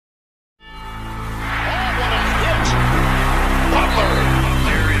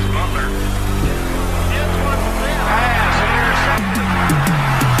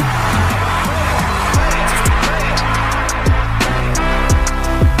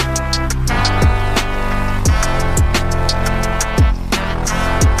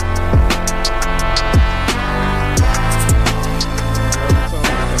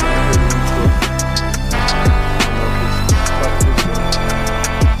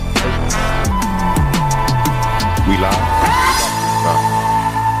We live?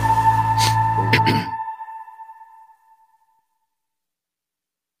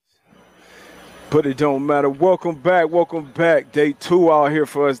 But it don't matter. Welcome back. Day 2 out here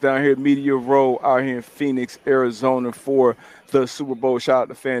for us down here at Media Row, out here in Phoenix, Arizona for the Super Bowl. Shout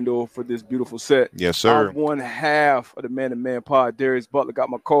out to FanDuel for this beautiful set. Yes, sir. I'm one half of the man-to-man pod, Darius Butler. Got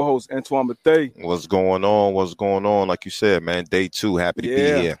my co-host, Antoine Bethea. What's going on? Like you said, man, day 2. Happy to be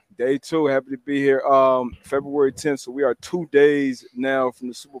here. Day 2. Happy to be here. February 10th, so we are 2 days now from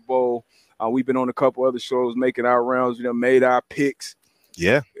the Super Bowl. We've been on a couple other shows making our rounds. We done made our picks.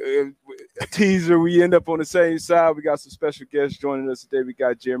 Yeah. A teaser, we end up on the same side. We got some special guests joining us today. We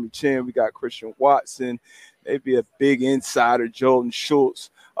got Jeremy Chin, we got Christian Watson, maybe a big insider, Jordan Schultz,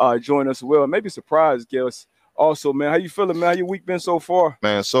 join us as well. Maybe a surprise guest also, man. How you feeling, man? How your week been so far?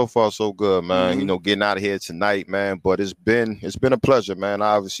 Man, so far so good, man. Mm-hmm. Getting out of here tonight, man. But it's been a pleasure, man.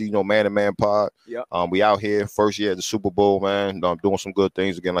 Obviously, man-to-man pod. Yep. We out here first year at the Super Bowl, man. Doing some good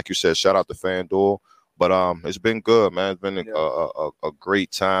things again, like you said. Shout out to FanDuel. But it's been good, man. It's been a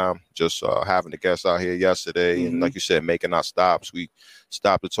great time just having the guests out here yesterday. Mm-hmm. And like you said, making our stops. We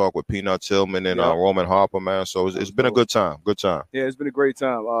stopped to talk with Peanut Tillman and Roman Harper, man. So it's been a good time. Yeah, it's been a great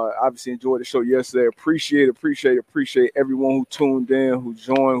time. Obviously enjoyed the show yesterday. Appreciate everyone who tuned in, who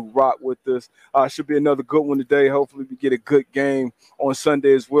joined, who rocked with us. Should be another good one today. Hopefully we get a good game on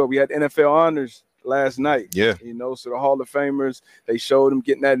Sunday as well. We had NFL honors last night. Yeah. So the Hall of Famers, they showed them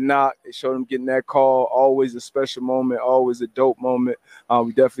getting that knock. They showed them getting that call. Always a special moment, always a dope moment.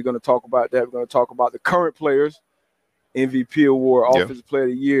 We're definitely going to talk about that. We're going to talk about the current players, MVP award, Offensive Player of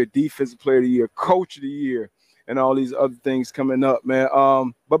the Year, Defensive Player of the Year, Coach of the Year, and all these other things coming up, man.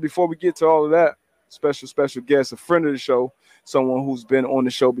 But before we get to all of that, special guest, a friend of the show, someone who's been on the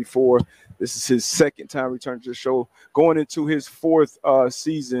show before. This is his second time returning to the show, going into his 4th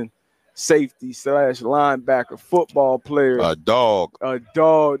season. Safety / linebacker, football player. A dog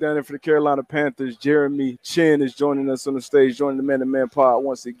down there for the Carolina Panthers. Jeremy Chin is joining us on the stage, joining the Man-to-Man pod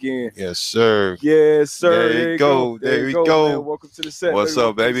once again. Yes, sir. There you go. There we go. Man. Welcome to the set. What's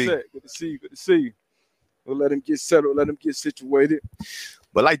up, baby? Good to see you. We'll let him get settled. Let him get situated.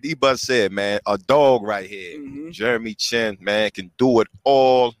 But like D-Bud said, man, a dog right here. Mm-hmm. Jeremy Chin, man, can do it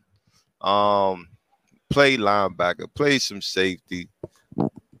all. Play linebacker, play some safety,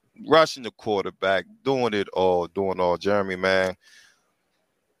 rushing the quarterback, doing it all. Jeremy, man.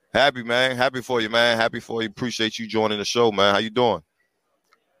 Happy for you, man. Appreciate you joining the show, man. How you doing?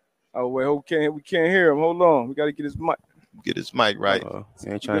 Oh, wait, we can't hear him. Hold on. We got to get his mic. Get his mic right.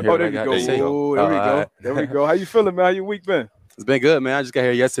 Ain't trying to hear there we go. There we go. How you feeling, man? How your week been? It's been good, man. I just got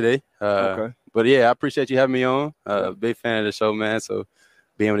here yesterday. Okay. But, yeah, I appreciate you having me on. Big fan of the show, man. So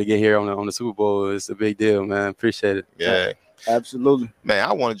being able to get here on the Super Bowl is a big deal, man. Appreciate it. Yeah. Absolutely. Man,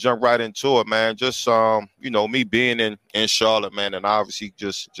 I want to jump right into it, man. Just, me being in Charlotte, man, and obviously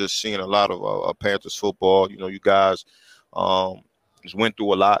just seeing a lot of Panthers football. You guys just went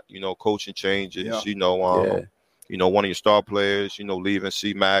through a lot, coaching changes, one of your star players, leaving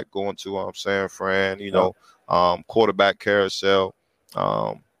C-Mac, going to San Fran, quarterback carousel.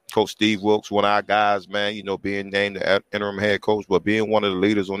 Coach Steve Wilkes, one of our guys, man, being named the interim head coach, but being one of the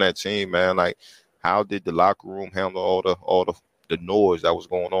leaders on that team, man, like, how did the locker room handle all the noise that was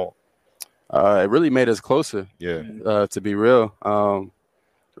going on? It really made us closer. Yeah. To be real,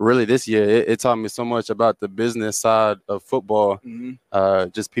 really this year it taught me so much about the business side of football. Mm-hmm.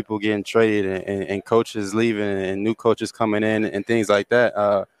 Just people getting traded and coaches leaving and new coaches coming in and things like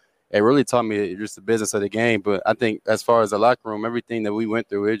that. It really taught me just the business of the game. But I think as far as the locker room, everything that we went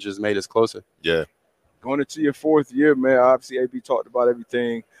through, it just made us closer. Yeah. Going into your 4th year, man. Obviously, AB talked about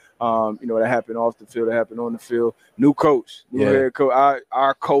everything. That happened off the field, that happened on the field. New coach, head coach.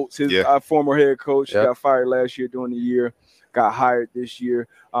 Our coach, our former head coach, got fired last year during the year, got hired this year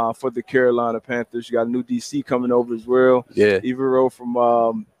for the Carolina Panthers. You got a new DC coming over as well. Yeah. Evero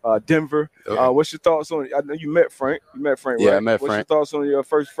from Denver. Okay. What's your thoughts on it? I know you met Frank. Right? Yeah, I met Frank. What's your thoughts on your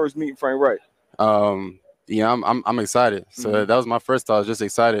first meeting, Frank Wright? I'm excited. So that was my first thought. I was just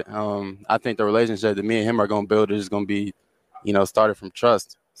excited. I think the relationship that me and him are going to build is going to be, started from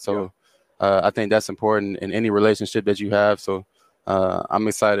trust. So I think that's important in any relationship that you have. So I'm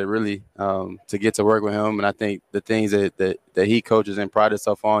excited really to get to work with him. And I think the things that he coaches and pride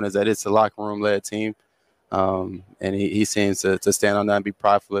himself on is that it's a locker room led team. And he seems to stand on that and be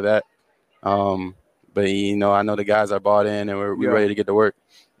prideful of that. But, I know the guys are bought in and we're ready to get to work.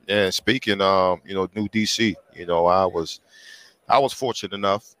 Yeah, speaking new DC, I was fortunate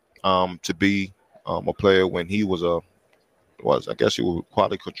enough to be a player when he was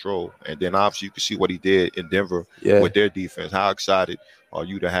quality control. And then obviously you can see what he did in Denver with their defense. How excited are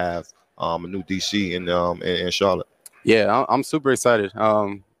you to have a new DC in Charlotte. Yeah, I'm super excited.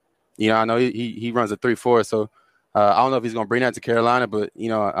 I know he runs a 3-4, so I don't know if he's going to bring that to Carolina, but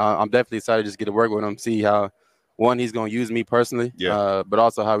I'm definitely excited to just get to work with him, see how he's going to use me personally, but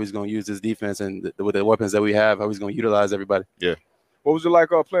also how he's going to use his defense and with the weapons that we have, how he's going to utilize everybody. Yeah. What was it like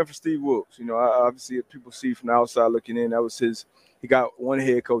playing for Steve Wilkes? Obviously people see from the outside looking in, that was he got one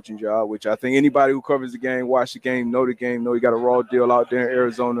head coaching job, which I think anybody who covers the game, watch the game, know he got a raw deal out there in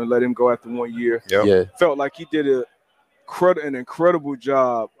Arizona and let him go after 1 year. Yep. Yeah. Felt like he did an incredible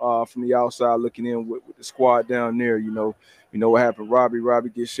job from the outside looking in with the squad down there. You know what happened. Robbie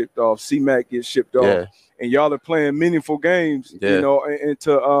gets shipped off. C-Mac gets shipped off. And y'all are playing meaningful games,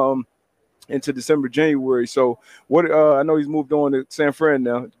 into December, January. So what I know he's moved on to San Fran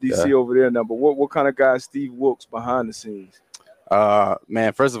now, DC over there now, but what kind of guy is Steve Wilkes behind the scenes?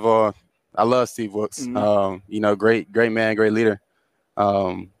 Man, first of all, I love Steve Wilkes. Mm-hmm. Great man, great leader.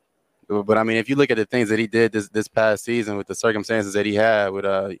 But I mean, if you look at the things that he did this past season with the circumstances that he had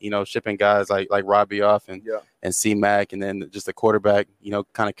with shipping guys like Robbie off and C-Mac, and then just the quarterback,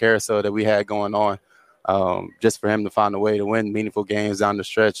 kind of carousel that we had going on. Just for him to find a way to win meaningful games down the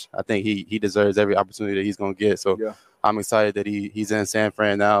stretch, I think he deserves every opportunity that he's going to get. So I'm excited that he's in San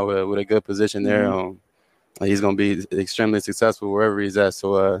Fran now with a good position there. Mm-hmm. He's going to be extremely successful wherever he's at.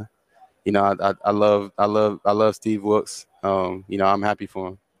 So I love Steve Wilkes. I'm happy for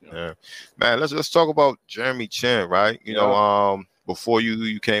him. Yeah, man. Let's talk about Jeremy Chin, right? Before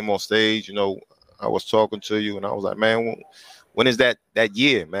you came on stage, I was talking to you and I was like, man, when is that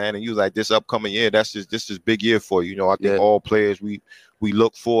year, man? And you was like, this upcoming year, this is big year for you. I think all players we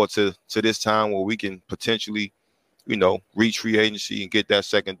look forward to this time where we can potentially, reach free agency and get that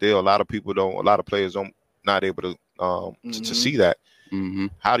second deal. A lot of players not able to to see that. Mm-hmm.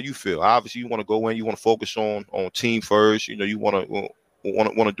 How do you feel? Obviously, you want to go in, you want to focus on team first. You want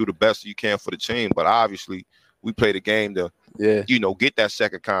to do the best you can for the team, but obviously we play the game to get that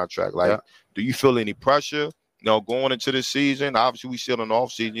second contract. Do you feel any pressure going into this season? Obviously we still in the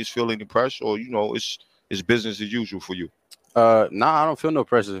off season. You feel any pressure, or it's business as usual for you? I don't feel no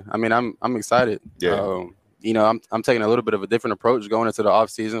pressure. I mean, I'm excited. I'm taking a little bit of a different approach going into the off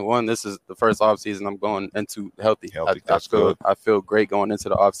season. One, this is the first off season I'm going into healthy. That's good. I feel great going into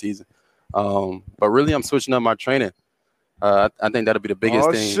the off season, but really I'm switching up my training. I think that'll be the biggest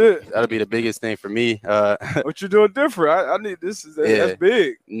thing. Shit. That'll be the biggest thing for me. What you doing different? I need this. That's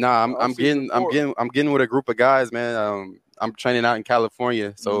big. Nah, I'm getting with a group of guys, man. I'm training out in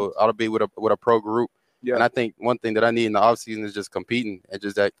California, so I'll be with a pro group. Yeah. And I think one thing that I need in the offseason is just competing and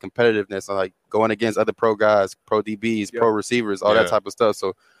just that competitiveness, like going against other pro guys, pro DBs, pro receivers, all that type of stuff.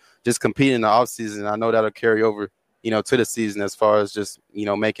 So just competing in the offseason, I know that'll carry over, to the season as far as just,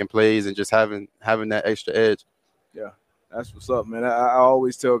 making plays and just having that extra edge. Yeah. That's what's up, man. I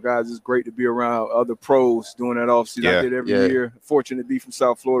always tell guys it's great to be around other pros doing that offseason. I did every year. Fortunate to be from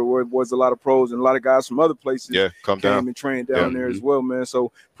South Florida, where it was a lot of pros and a lot of guys from other places came and trained down there as well, man.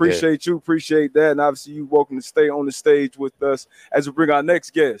 So appreciate you, appreciate that. And obviously you welcome to stay on the stage with us as we bring our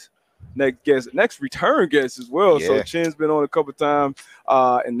next return guest as well. Yeah. So Chin's been on a couple times.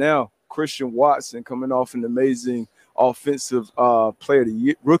 And now Christian Watson coming off an amazing offensive player of the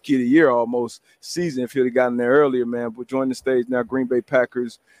year, rookie of the year almost season if he'd have gotten there earlier, man. But join the stage now, Green Bay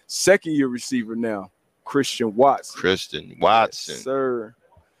Packers second-year receiver now, Christian Watson. Yes, sir.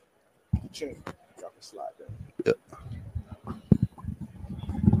 Drop a slide there.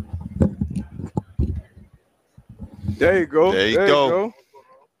 There you go. There you go.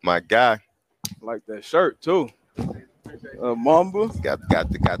 My guy. I like that shirt too. Mamba got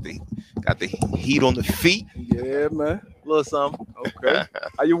the heat on the feet. Yeah, man. A little something. Okay.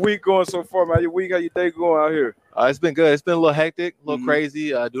 How your week going so far, man? How your day going out here? It's been good. It's been a little hectic, a little crazy,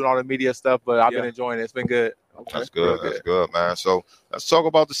 doing all the media stuff, but I've been enjoying it. It's been good. Okay. That's good. That's good, man. So let's talk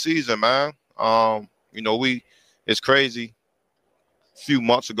about the season, man. It's crazy. A few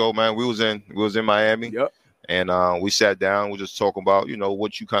months ago, man, we was in Miami. Yep. And we sat down. We just talking about,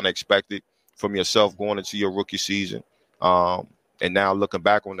 what you kind of expected from yourself going into your rookie season. And now looking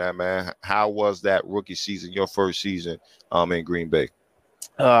back on that, man, how was that rookie season, your first season in Green Bay?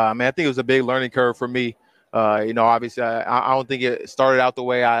 I think it was a big learning curve for me. Obviously, I don't think it started out the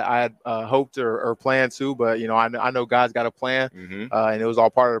way I had hoped or planned to, but, I know guys got a plan, and it was all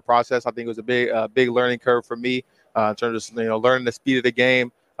part of the process. I think it was a big learning curve for me in terms of, learning the speed of the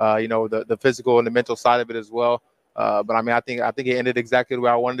game, the physical and the mental side of it as well. But I think it ended exactly the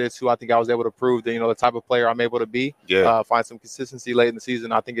way I wanted it to. I think I was able to prove that, the type of player I'm able to be. Yeah. Find some consistency late in the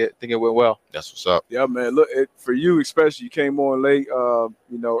season. I think it went well. That's what's up. Yeah, man. Look, for you especially, you came on late.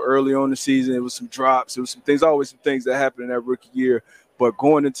 Early on the season, it was some drops. It was some things. Always some things that happen in that rookie year. But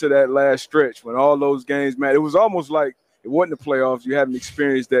going into that last stretch, when all those games, man, it was almost like it wasn't the playoffs. You haven't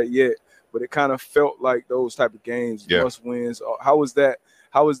experienced that yet, but it kind of felt like those type of games, must wins. How was that?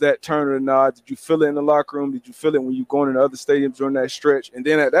 How was that turn or nod? Did you feel it in the locker room? Did you feel it when you going into other stadiums during that stretch? And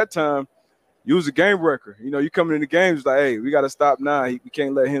then at that time, you was a game wrecker. You know, you coming in the games like, hey, we got to stop now. We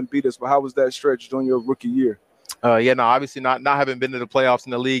can't let him beat us. But how was that stretch during your rookie year? Obviously not having been to the playoffs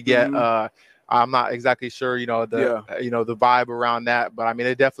in the league yet. I'm not exactly sure, the vibe around that, but I mean,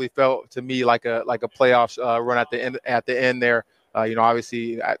 it definitely felt to me like a playoffs run at the end there.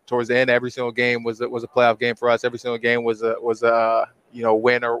 Obviously towards the end, every single game was a playoff game for us. Every single game was a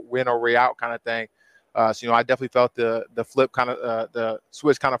win or way out kind of thing. So I definitely felt the flip kind of the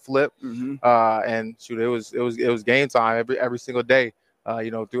switch kind of flip, and shoot, it was game time every single day.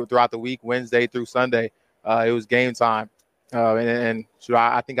 Throughout the week, Wednesday through Sunday, it was game time. And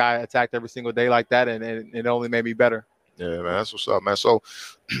I think I attacked every single day like that, and it only made me better. Yeah, man, that's what's up, man. So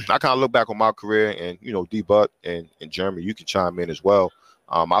I kind of look back on my career, and D-Butt and Jeremy, you can chime in as well.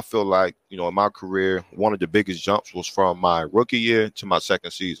 I feel like, in my career, one of the biggest jumps was from my rookie year to my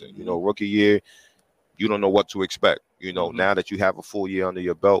second season. Rookie year, you don't know what to expect. Now that you have a full year under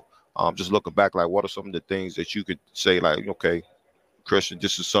your belt, just looking back, like, what are some of the things that you could say, like, okay, Christian,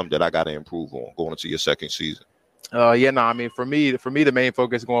 this is something that I got to improve on going into your second season? I mean, for me, the main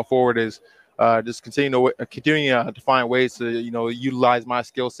focus going forward is just continuing to find ways to, utilize my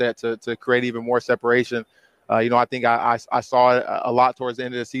skill set to create even more separation. I think I saw it a lot towards the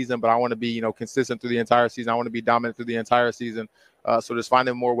end of the season, but I want to be, consistent through the entire season. I want to be dominant through the entire season. So just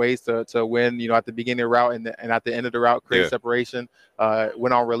finding more ways to win, at the beginning of the route and at the end of the route, create separation,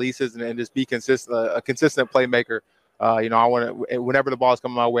 win on releases, and just be consistent, a consistent playmaker. I want to, whenever the ball's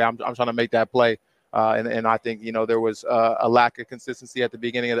coming my way, I'm trying to make that play. And I think, there was a lack of consistency at the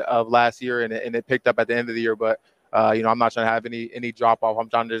beginning of last year, and it picked up at the end of the year. But, I'm not trying to have any drop off. I'm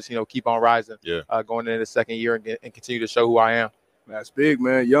trying to just, keep on rising, going into the second year and continue to show who I am. That's big,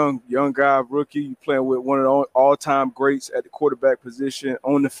 man. Young guy, rookie. You playing with one of the all-time greats at the quarterback position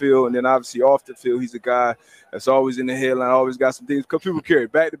on the field, and then obviously off the field, he's a guy that's always in the headline, always got some things. Because people carry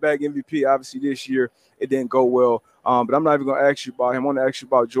back-to-back MVP. Obviously, this year it didn't go well. But I'm not even going to ask you about him. I want to ask you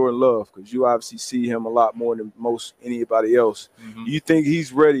about Jordan Love, because you obviously see him a lot more than most anybody else. Do you think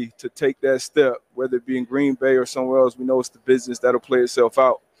he's ready to take that step, whether it be in Green Bay or somewhere else? We know it's the business that'll play itself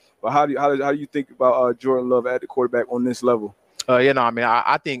out. But how do you think about Jordan Love at the quarterback on this level?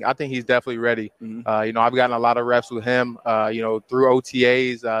 I think he's definitely ready. I've gotten a lot of reps with him, through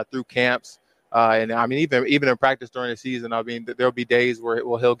OTAs, through camps. And I mean, even in practice during the season, I mean, there'll be days where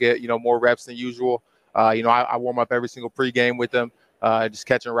he'll get, more reps than usual. I warm up every single pregame with him, just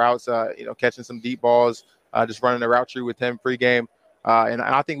catching routes, catching some deep balls, just running the route tree with him pregame. And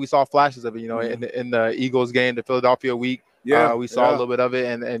I think we saw flashes of it, in the Eagles game, the Philadelphia week. We saw a little bit of it.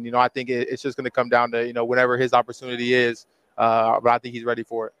 And I think it's just going to come down to, whenever his opportunity is. But I think he's ready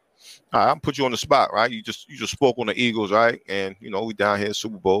for it. All right, I'll put you on the spot, right? You just spoke on the Eagles, right? And, we down here,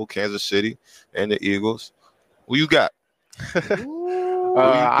 Super Bowl, Kansas City, and the Eagles. Who you got?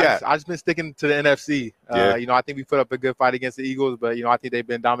 I just been sticking to the NFC. I think we put up a good fight against the Eagles, but, I think they've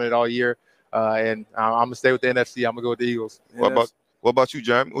been dominant all year. And I'm going to stay with the NFC. I'm going to go with the Eagles. What about you,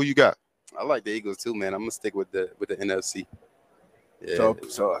 Jeremy? Who you got? I like the Eagles too, man. I'm going to stick with the NFC. Yeah.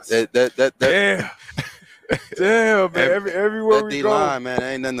 Damn. Damn, man. Everywhere we go. D-line, man,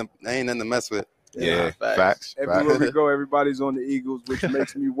 ain't nothing to mess with. Yeah, facts. Everywhere we go, everybody's on the Eagles, which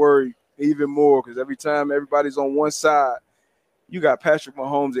makes me worry even more, because every time everybody's on one side, you got Patrick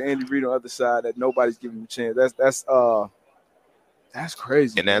Mahomes and Andy Reid on the other side that nobody's giving him a chance. That's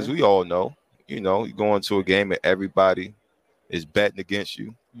crazy. And as we all know, you go into a game and everybody is betting against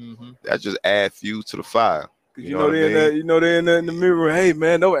you. That just adds fuel to the fire. They're in the mirror. Hey,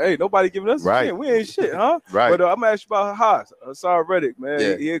 man, nobody giving us a chance. We ain't shit, huh? Right. But I'm gonna ask you about Haas, Hassan Reddick, man.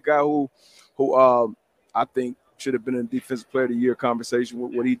 Yeah. He a guy who I think should have been in Defensive Player of the Year conversation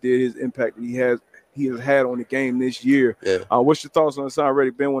with what he did, his impact that he has had on the game this year. Yeah. What's your thoughts on Hassan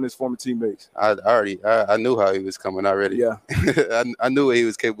Reddick, being one of his former teammates? I knew how he was coming already. Yeah. I knew what he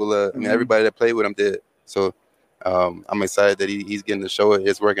was capable of. I mean, everybody that played with him did. So I'm excited that he's getting to show it.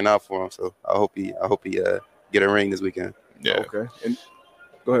 It's working out for him. So I hope he get a ring this weekend. Yeah. Okay. And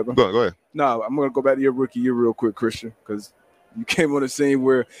go ahead, bro. Go ahead. No, I'm going to go back to your rookie year real quick, Christian, because you came on the scene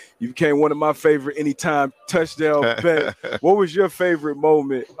where you became one of my favorite anytime touchdown bet. What was your favorite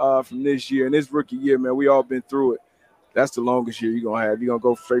moment from this year? And this rookie year, man, we all been through it. That's the longest year you're going to have. You're going to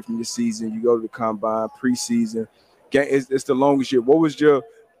go straight from your season. You go to the combine, preseason. It's the longest year. What was your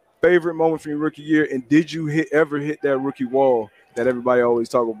favorite moment from your rookie year? And did you ever hit that rookie wall that everybody always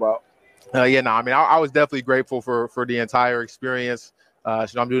talk about? I mean, I was definitely grateful for the entire experience.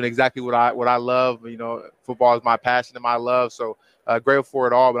 So I'm doing exactly what I love. Football is my passion and my love. So grateful for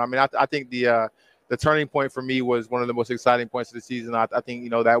it all. But I mean, I think the turning point for me was one of the most exciting points of the season. I think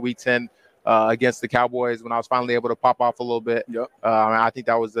that week 10 against the Cowboys when I was finally able to pop off a little bit. Yep. I think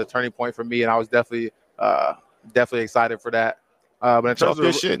that was the turning point for me, and I was definitely excited for that. But in terms Talk your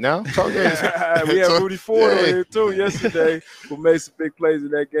of shit now. Talk your we had Rudy Ford on here too yesterday, who made some big plays in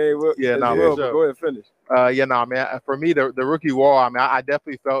that game. Yeah, as no, well, for but sure. go ahead and finish. Man. For me, the rookie wall. I mean, I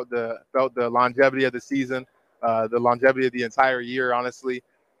definitely felt the longevity of the season, the longevity of the entire year, honestly.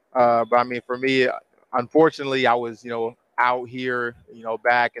 But I mean, for me, unfortunately, I was out here,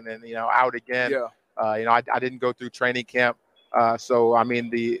 back, and then out again. Yeah. I didn't go through training camp, so I mean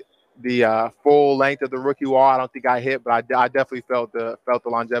the full length of the rookie wall, I don't think I hit, but I definitely felt the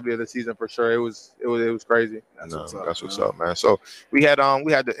longevity of the season for sure. It was crazy. That's what's up, man. So we had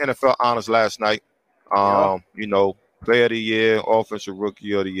the NFL honors last night. Player of the year, offensive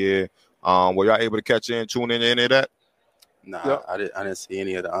rookie of the year. Were y'all able to catch tune in any of that? Nah, Yep. I didn't see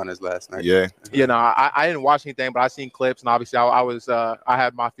any of the honors last night. Yeah. I didn't watch anything, but I seen clips, and obviously I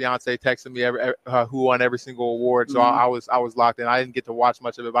had my fiance texting me who won every single award, so I was locked in. I didn't get to watch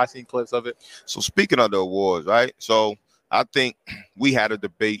much of it, but I seen clips of it. So speaking of the awards, right? So I think we had a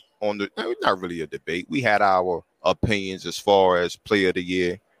debate on not really a debate. We had our opinions as far as player of the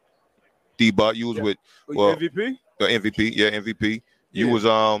year. D-Butt, you was with MVP? The MVP, yeah, MVP. You was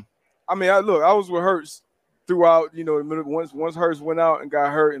I mean, I was with Hurts throughout, once Hurts went out and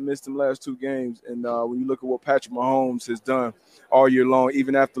got hurt and missed them last two games. And when you look at what Patrick Mahomes has done all year long,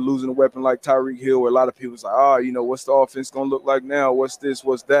 even after losing a weapon like Tyreek Hill, where a lot of people was like, what's the offense going to look like now? What's this?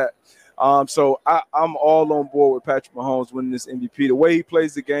 What's that? So I'm all on board with Patrick Mahomes winning this MVP. The way he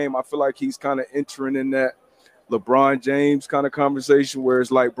plays the game, I feel like he's kind of entering in that LeBron James kind of conversation where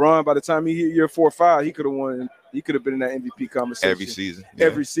it's like, Bron, by the time he hit year 4 or 5, he could have won. He could have been in that MVP conversation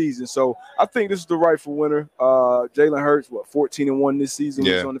every season. So I think this is the rightful winner. Jalen Hurts, 14-1 this season.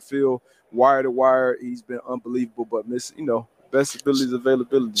 He's on the field, wire to wire. He's been unbelievable, but best ability is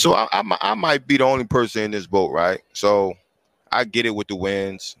availability. So I might be the only person in this boat, right? So I get it with the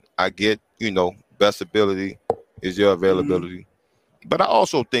wins. I get, best ability is your availability. Mm-hmm. But I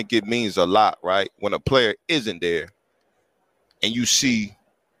also think it means a lot, right? When a player isn't there and you see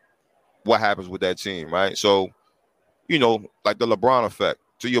what happens with that team, right? So, like the LeBron effect,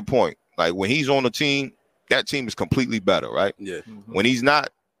 to your point. Like when he's on the team, that team is completely better, right? Yeah. Mm-hmm. When he's not,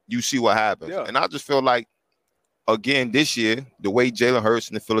 you see what happens. Yeah. And I just feel like, again, this year, the way Jalen Hurts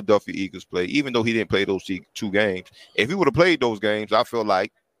and the Philadelphia Eagles play, even though he didn't play those 2 games, if he would have played those games, I feel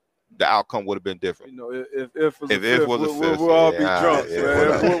like the outcome would have been different. If was a fifth, we'll all be drunk,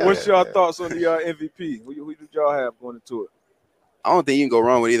 man. What's your thoughts on the MVP? Who did y'all have going into it? I don't think you can go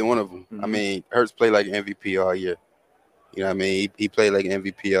wrong with either one of them. Mm-hmm. I mean, Hurts played like an MVP all year. You know what I mean? He played like an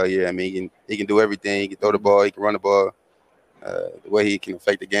MVP all year. I mean, he can do everything. He can throw the ball. He can run the ball. The way he can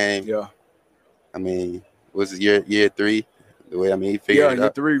affect the game. Yeah. I mean, was it year 3? The way, he figured it out.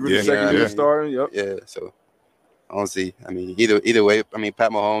 Year 3, really second year starting. Yep. Yeah, so I don't see. I mean, either way. I mean,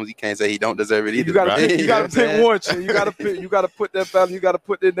 Pat Mahomes, you can't say he don't deserve it either. You got to pick one. You got to put that value. You got to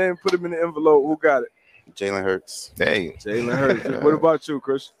put their name, put him in the envelope. Who got it? Jalen Hurts. Hey, Jalen Hurts. What about you,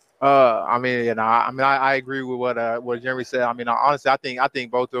 Chris? I agree with what Jeremy said. I mean, honestly, I think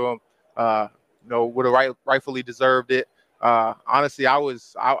both of them, would have rightfully deserved it. Honestly,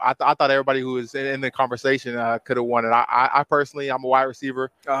 I thought everybody who was in the conversation could have won it. I personally, I'm a wide receiver,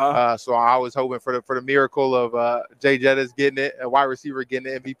 so I was hoping for the miracle of Jay Jettis getting it, a wide receiver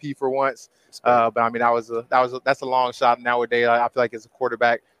getting the MVP for once. But I mean, that's a long shot nowadays. I feel like it's a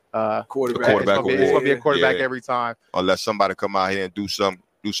quarterback. It's going to be a quarterback every time, unless somebody come out here and do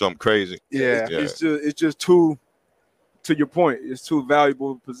something crazy. Yeah. It's just too. To your point, it's too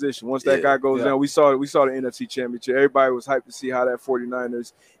valuable position. Once that guy goes down, we saw the NFC Championship. Everybody was hyped to see how that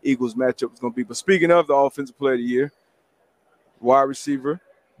 49ers-Eagles matchup was going to be. But speaking of the Offensive Player of the Year, wide receiver,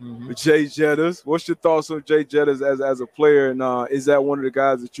 Jay Jettis. What's your thoughts on Jay Jettis as a player? And is that one of the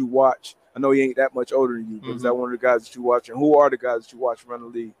guys that you watch? I know he ain't that much older than you, but is that one of the guys that you watch? And who are the guys that you watch run the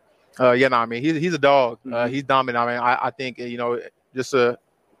league? I mean, he's a dog. He's dominant. I mean, I think, just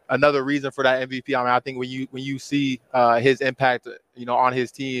another reason for that MVP. I mean, I think when you see his impact, on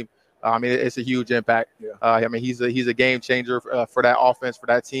his team, I mean, it's a huge impact. Yeah. I mean, he's a game changer for that offense, for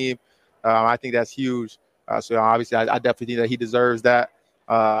that team. I think that's huge. So obviously, I definitely think that he deserves that.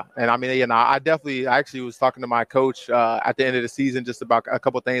 And I mean, I actually was talking to my coach at the end of the season just about a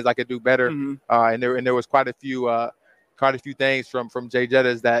couple of things I could do better. And there was quite a few things from Jay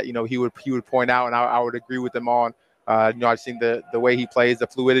Jettis that he would point out, and I would agree with him on. I've seen the way he plays, the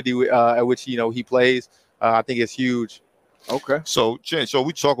fluidity at which he plays. I think it's huge. Okay. So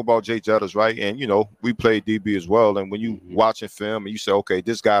we talk about Jay Jettas, right? And we played DB as well. And when you watching film and you say, okay,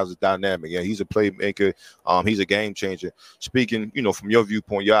 this guy's a dynamic, yeah, he's a playmaker, he's a game changer. Speaking, from your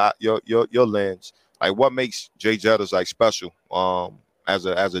viewpoint, your lens, like what makes Jay Jettas like special, as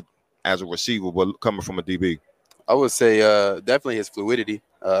a receiver, but coming from a DB? I would say definitely his fluidity,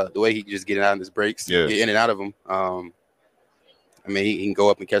 the way he can just get out in his breaks, get in and out of them. I mean, he can go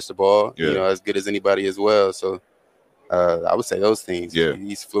up and catch the ball, as good as anybody as well. So I would say those things. Yeah.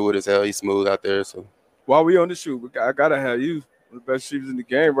 He's fluid as hell. He's smooth out there. So while we on the shoot, I gotta have you one of the best receivers in the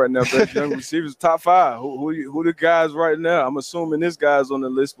game right now. Best young receivers, top 5. Who the guys right now? I'm assuming this guy's on the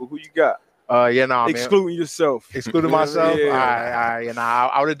list, but who you got? Excluding yourself. Excluding myself? Yeah.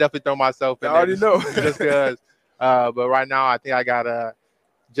 I would have definitely thrown myself in. I already know. Just because. But right now, I think I got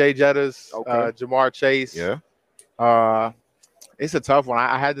Jay Jettas, Jamar Chase. Yeah. It's a tough one.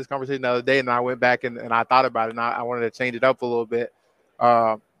 I had this conversation the other day, and I went back and I thought about it, and I wanted to change it up a little bit.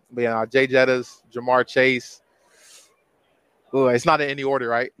 But Jay Jettas, Jamar Chase. Ooh, it's not in any order,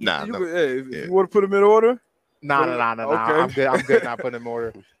 right? Nah. If you want to put them in order? No. Okay. I'm good not putting them in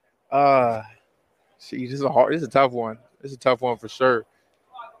order. This is a tough one. It's a tough one for sure.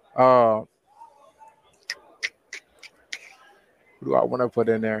 Who do I want to put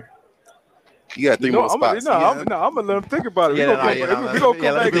in there? You got 3 more spots. I'm gonna let him think about it. We're gonna come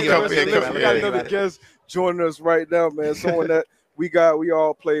back. We got another guest joining us right now, man. Someone that we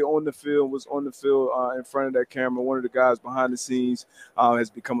all play on the field, was on the field in front of that camera. One of the guys behind the scenes has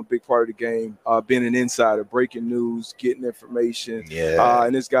become a big part of the game, being an insider, breaking news, getting information. Yeah.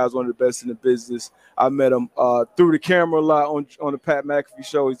 And this guy's one of the best in the business. I met him through the camera a lot on the Pat McAfee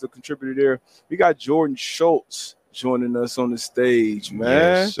show. He's a contributor there. We got Jordan Schultz joining us on the stage, man.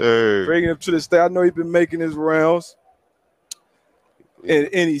 Yes, sir. Bringing him to the stage. I know he's been making his rounds. And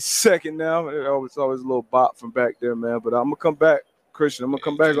any second now. It's always a little bop from back there, man. But I'm gonna come back, Christian. I'm gonna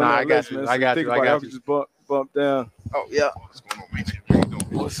come back on that list, man. So I got you. I just bump down. Oh, yeah. What's going on, man?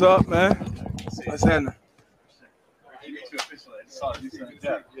 What's up, man? What's happening?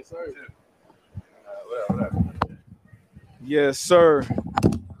 Yes, sir.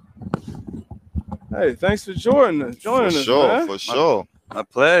 Hey, thanks for joining us, man. For sure. My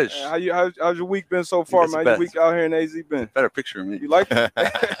pleasure. How's your week been so far, man? Your week out here in AZ been? Better picture of me. You like it?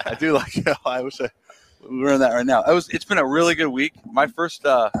 I do like it. I wish we were in that right now. It's been a really good week. My first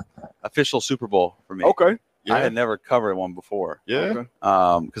official Super Bowl for me. Okay. Yeah. I had never covered one before. Yeah.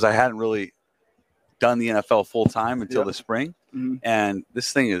 Because I hadn't really done the NFL full time until the spring. Mm-hmm. And this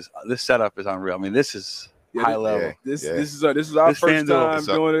setup is unreal. I mean, this is high level. This is our first time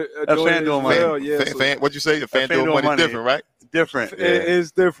doing it. FanDuel money. Well. Yeah, What'd you say? The FanDuel money different, right? Different. It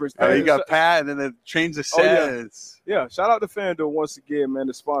is different. You got Pat, and then it changed the set. Yeah, shout out to FanDuel once again, man.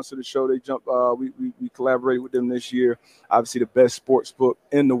 The sponsor of the show, they jumped. We collaborated with them this year. Obviously, the best sports book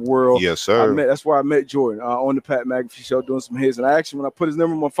in the world. Yes, sir. That's where I met Jordan on the Pat McAfee show, doing some hits. And actually, when I put his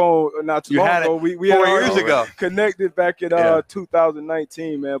number on my phone not too long ago, we 4 had years ago connected back in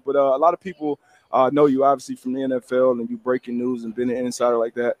 2019, man. But a lot of people know you obviously from the NFL and you breaking news and been an insider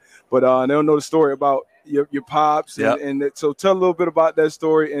like that. But they don't know the story about your pops. So tell a little bit about that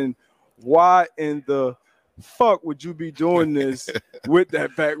story and why in the fuck would you be doing this with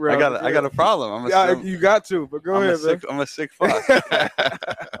that background? I got a problem. You got to, but go ahead, man. I'm a sick fuck.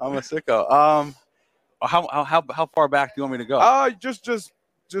 I'm a sicko. How far back do you want me to go?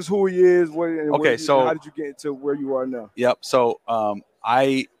 Just who he is. So how did you get into where you are now? Yep. So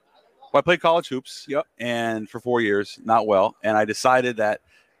I played college hoops. Yep. And for 4 years, not well. And I decided that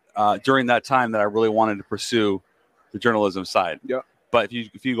during that time that I really wanted to pursue the journalism side. Yep. But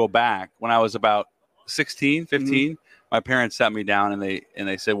if you go back, when I was about 16, 15, my parents sat me down and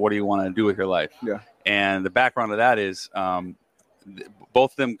they said, "What do you want to do with your life?" Yeah. And the background of that is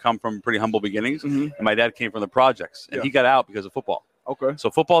both of them come from pretty humble beginnings. Mm-hmm. And my dad came from the projects, and he got out because of football. Okay. So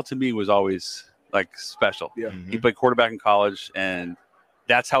football to me was always like special. Yeah. He played quarterback in college, and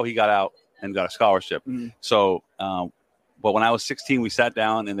that's how he got out and got a scholarship. Mm-hmm. So, but when I was 16, we sat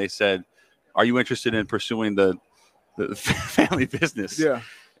down and they said, "Are you interested in pursuing the family business?" Yeah.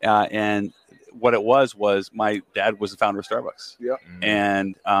 And what it was my dad was the founder of Starbucks. Yeah. Mm-hmm.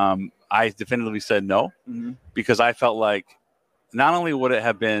 And I definitively said no, because I felt like not only would it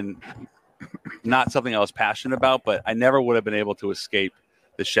have been not something I was passionate about, but I never would have been able to escape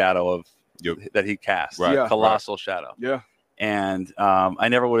the shadow of that he cast, colossal shadow. Yeah. And I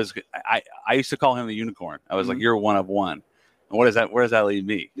never would have. I used to call him the unicorn. I was like, "You're one of one." And what is that? Where does that leave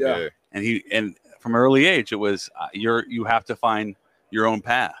me? Yeah. And from an early age, it was you have to find your own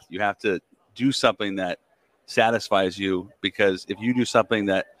path. You have to do something that satisfies you, because if you do something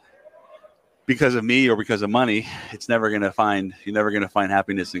that because of me or because of money, you're never going to find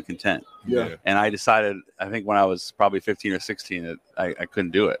happiness and content. Yeah. And I decided, I think when I was probably 15 or 16, that I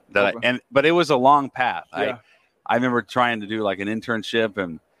couldn't do it. Okay. But it was a long path. Yeah. I remember trying to do like an internship,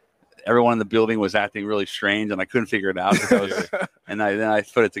 and everyone in the building was acting really strange, and I couldn't figure it out. Then I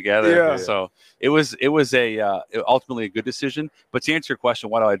put it together. Yeah. So it was ultimately a good decision. But to answer your question,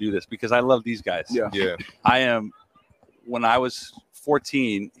 why do I do this? Because I love these guys. Yeah. When I was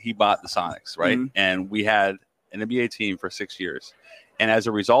 14, he bought the Sonics, right? Mm-hmm. And we had an NBA team for 6 years. And as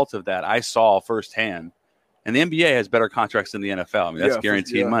a result of that, I saw firsthand, and the NBA has better contracts than the NFL. I mean, that's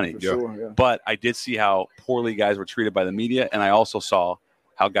guaranteed money. Sure. But I did see how poorly guys were treated by the media, and I also saw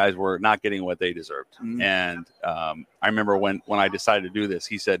how guys were not getting what they deserved. Mm-hmm. And I remember when I decided to do this,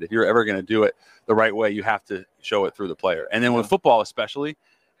 he said, if you're ever going to do it the right way, you have to show it through the player. And then with football especially,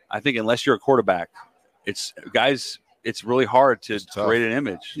 I think unless you're a quarterback, it's really hard to create an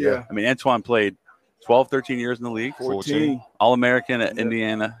image. Yeah. I mean, Antoine played 12, 13 years in the league. 14. All-American at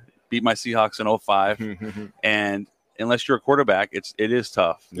Indiana, beat my Seahawks in 05. And unless you're a quarterback, it is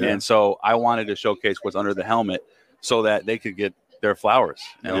tough. Yeah. And so I wanted to showcase what's under the helmet so that they could get their flowers.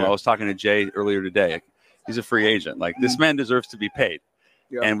 And I was talking to Jay earlier today. He's a free agent. Like, this man deserves to be paid.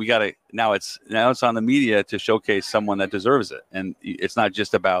 Yeah. And we got to now it's on the media to showcase someone that deserves it. And it's not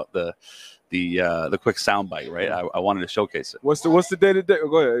just about the quick soundbite, right? I wanted to showcase it. What's the day-to-day?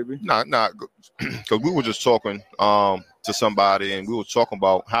 Go ahead, AB. Nah, because we were just talking to somebody, and we were talking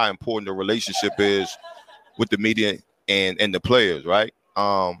about how important the relationship is with the media and the players, right?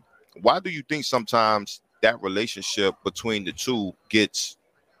 Why do you think sometimes that relationship between the two gets,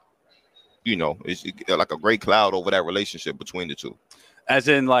 it's like a gray cloud over that relationship between the two? As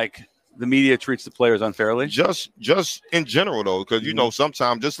in, like, the media treats the players unfairly? Just in general, though, because,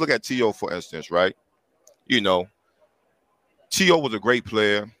 sometimes just look at T.O., for instance, right? T.O. was a great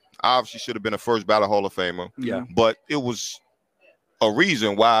player. Obviously should have been a first ballot Hall of Famer. Yeah. But it was a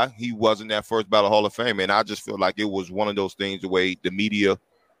reason why he wasn't that first ballot Hall of Famer. And I just feel like it was one of those things, the way the media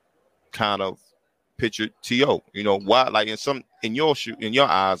kind of pictured T.O. Why, like, in your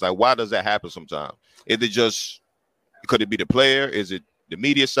eyes, like, why does that happen sometimes? Could it be the player? Is it the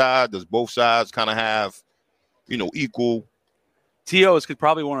media side? Does both sides kind of have, equal? T.O. is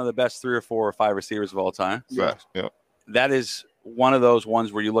probably one of the best 3 or 4 or 5 receivers of all time. Yeah. That is one of those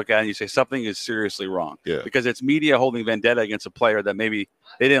ones where you look at it and you say something is seriously wrong. Yeah. Because it's media holding vendetta against a player that maybe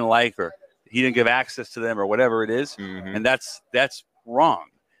they didn't like, or he didn't give access to them, or whatever it is. Mm-hmm. And that's wrong.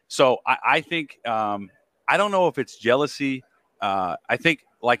 So I think I don't know if it's jealousy. I think,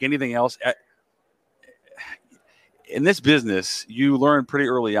 like anything else, in this business, you learn pretty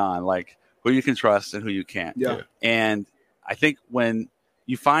early on, like, who you can trust and who you can't. Yeah. And I think when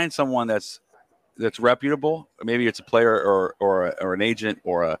you find someone that's reputable, maybe it's a player or an agent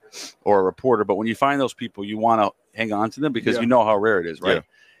or a reporter, but when you find those people, you want to hang on to them because you know how rare it is, right? Yeah.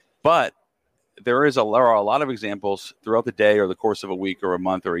 But there are a lot of examples throughout the day or the course of a week or a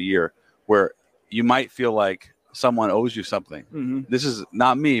month or a year where you might feel like someone owes you something. Mm-hmm. This is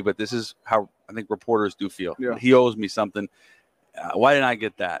not me, but this is how I think reporters do feel. Yeah. He owes me something. Why didn't I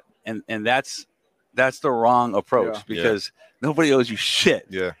get that? And that's the wrong approach because nobody owes you shit.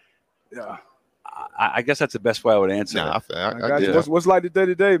 Yeah. Yeah. I guess that's the best way I would answer. Nah, I got you. What's like the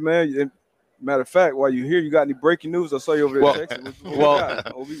day-to-day, man? Matter of fact, while you're here, you got any breaking news? I saw you over there in Texas.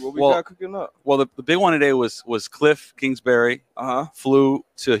 What we got cooking up? Well, the big one today was Cliff Kingsbury. Flew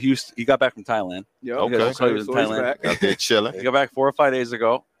to Houston. He got back from Thailand. Yeah. Okay. So he was in Thailand. Out there chilling. He got back 4 or 5 days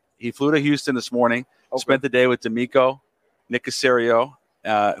ago. He flew to Houston this morning. Spent the day with D'Amico, Nick Caserio,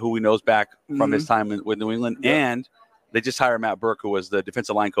 who we knows back from his time with New England, and they just hired Matt Burke, who was the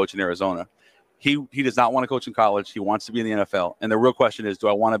defensive line coach in Arizona. He does not want to coach in college. He wants to be in the NFL. And the real question is, do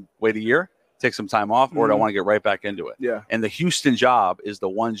I want to wait a year, take some time off, or do I want to get right back into it? Yeah. And the Houston job is the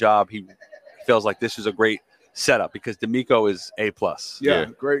one job he feels like this is a great setup because D'Amico is A+. Yeah.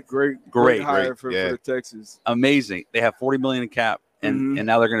 Great hire for the Texans. Amazing. They have $40 million in cap, and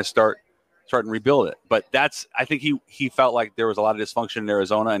now they're going to start and rebuild it. But I think he felt like there was a lot of dysfunction in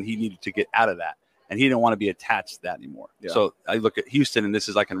Arizona, and he needed to get out of that. And he didn't want to be attached to that anymore. Yeah. So I look at Houston, and this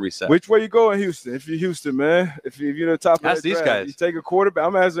is like a reset. Which way you go in Houston? If you're Houston, man, if you're the top of that these draft, guys. You take a quarterback.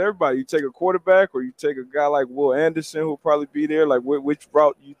 I'm asking everybody. You take a quarterback, or you take a guy like Will Anderson, who'll probably be there. Like, which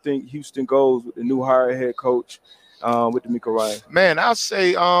route you think Houston goes with the new hired head coach, with D'Amico Ryan? Man, I'll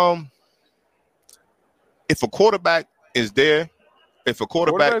say if a quarterback is there,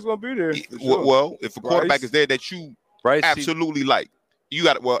 quarterback's gonna be there. Sure. Well, if a quarterback is there that you absolutely like, you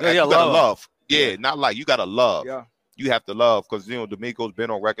got to love. Yeah, not like, you got to love. Yeah. You have to love because, D'Amico's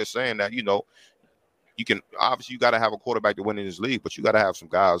been on record saying that, you can, obviously you got to have a quarterback to win in this league, but you got to have some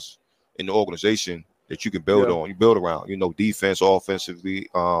guys in the organization that you can build on, you build around, you know, defense, offensively.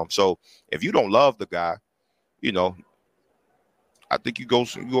 So if you don't love the guy, you know, I think you go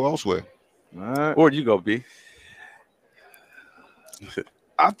elsewhere. All right. Where'd you go, B?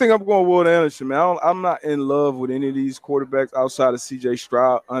 I think I'm going Will Anderson, man. I'm not in love with any of these quarterbacks outside of C.J.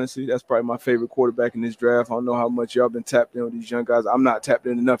 Stroud. Honestly, that's probably my favorite quarterback in this draft. I don't know how much y'all been tapped in with these young guys. I'm not tapped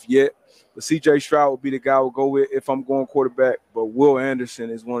in enough yet. But C.J. Stroud would be the guy I would go with if I'm going quarterback. But Will Anderson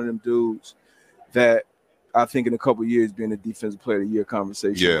is one of them dudes that I think in a couple of years being a Defensive Player of the Year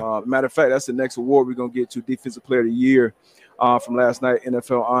conversation. Yeah. Matter of fact, that's the next award we're going to get to, Defensive Player of the Year from last night,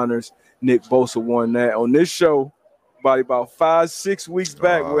 NFL Honors. Nick Bosa won that. On this show, about 5-6 weeks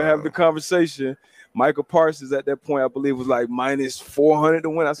back, we'll have the conversation. Michael Parsons at that point, I believe, was like minus 400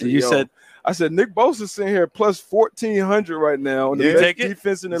 to win. I said, Nick Bosa's sitting here plus 1,400 right now on the best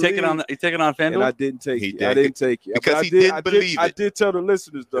defense in the league. You take it on FanDuel? And I didn't take it. I didn't take it. Because he didn't believe it. I did tell the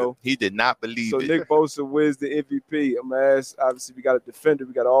listeners, though. He did not believe so it. So Nick Bosa wins the MVP. I'm going to ask, obviously, we got a defender,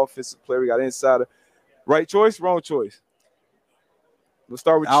 we got an offensive player, we got an insider. Right choice, wrong choice? We'll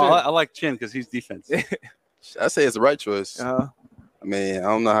start with Chin. I like Chin because he's defense. I say it's the right choice. Uh-huh. I mean, I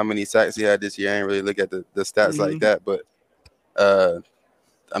don't know how many sacks he had this year. I ain't really look at the stats like that. But,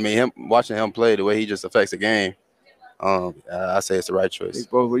 I mean, watching him play, the way he just affects the game, I say it's the right choice.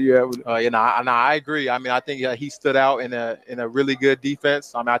 What you have with I agree. I mean, I think he stood out in a really good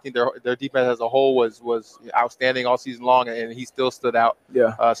defense. I mean, I think their defense as a whole was outstanding all season long, and he still stood out.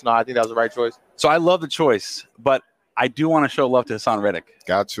 Yeah. So, no, I think that was the right choice. So I love the choice, but I do want to show love to Hassan Reddick.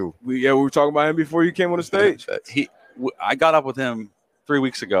 Got to. We were talking about him before you came on the stage. I got up with him 3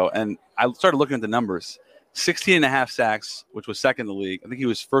 weeks ago, and I started looking at the numbers. 16.5 sacks, which was second in the league. I think he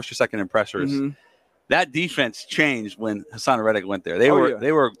was first or second in pressures. Mm-hmm. That defense changed when Hassan Reddick went there. They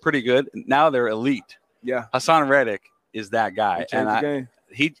were pretty good. Now they're elite. Yeah. Hassan Reddick is that guy. And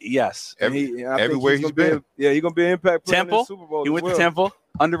everywhere he's been. He's gonna be an impact player Temple. In the Super Bowl. He went to Temple,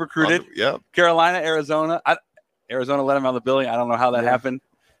 under recruited. Carolina, Arizona. Arizona let him out of the building. I don't know how that happened.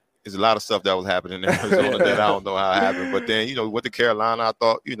 There's a lot of stuff that was happening in Arizona that I don't know how it happened. But then, went to Carolina. I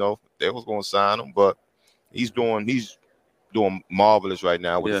thought, they was going to sign him. But he's doing marvelous right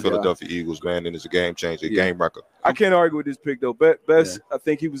now with the Philadelphia Eagles, man. And it's a game changer, game record. I can't argue with this pick, though. Best, I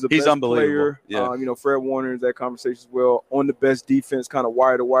think he was the best player. Yeah. Fred Warner is that conversation as well. On the best defense, kind of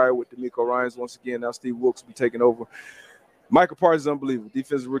wire to wire with D'Amico Ryans once again. Now Steve Wilkes will be taking over. Michael Parsons is unbelievable.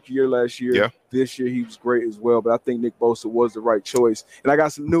 Defensive rookie year last year. Yeah. This year he was great as well. But I think Nick Bosa was the right choice. And I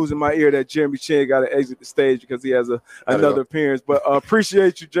got some news in my ear that Jeremy Chin got to exit the stage because he has another appearance. But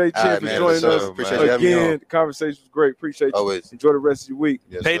appreciate you, Jay Chin, for joining us. Appreciate you again. The conversation was great. Appreciate you. Always. Enjoy the rest of your week.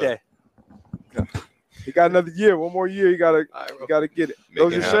 Yes, Payday. He got another year. One more year. You gotta get it.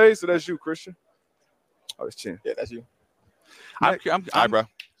 Those are shades. So that's you, Christian. Oh, it's Chin. Yeah, that's you. Hi, bro.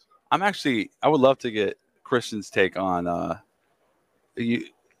 I'm actually. I would love to get Christian's take on.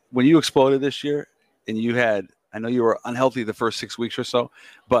 When you exploded this year and I know you were unhealthy the first 6 weeks or so,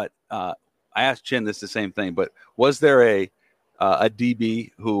 but I asked Chin the same thing, but was there a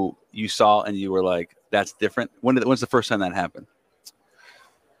DB who you saw and you were like, that's different? When's the first time that happened?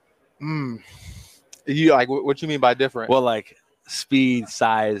 You what you mean by different? Well, like speed,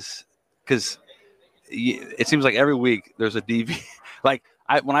 size, because it seems like every week there's a DB.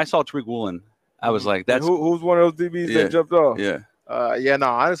 When I saw Tariq Woolen, I was like, that's who's one of those DBs that jumped off? Yeah.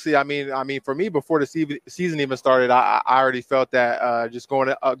 Honestly, I mean, for me, before the season even started, I already felt that just going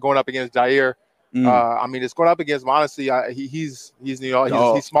up against Jair. I mean, just going up against him, honestly, he's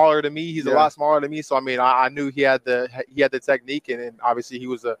smaller than me. He's a lot smaller than me. So I mean, I knew he had the technique, and obviously he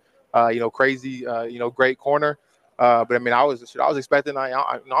was a crazy great corner. But I mean, I was expecting.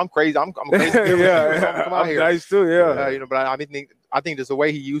 I'm crazy. I'm crazy. Come out here. Nice too. Yeah. But I think just the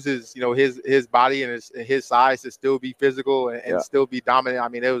way he uses, his body and his size to still be physical and still be dominant. I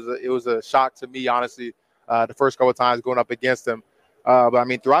mean, it was a shock to me, honestly, the first couple of times going up against him. But I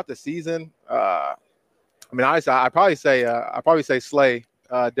mean, throughout the season, I mean, honestly, I probably say Slay,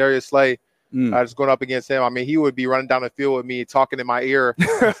 Darius Slay. Just going up against him. I mean, he would be running down the field with me, talking in my ear,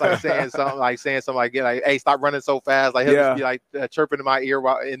 saying something like, "Hey, stop running so fast!" Like he'll just be like chirping in my ear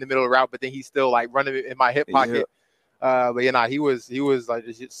while in the middle of the route, but then he's still like running in my hip pocket. But he was like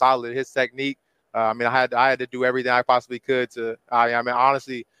just solid. His technique. I mean, I had to do everything I possibly could to. I mean,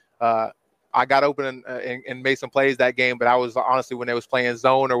 honestly, I got open and made some plays that game, but I was honestly when they was playing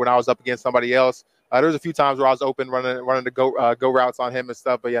zone or when I was up against somebody else. There was a few times where I was open running the go routes on him and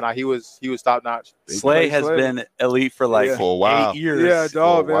stuff, but he was top notch. Slay has been elite for for a while. 8 years. Yeah,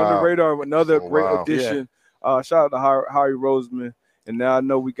 dog, man, on the radar. Another great addition. Shout out to Harry Roseman, and now I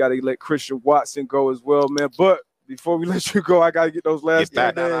know we got to let Christian Watson go as well, man. But before we let you go, I got to get those last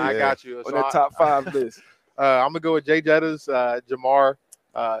 10 names I got you. on that top 5 list. I'm going to go with Jay Jettas, Jamar,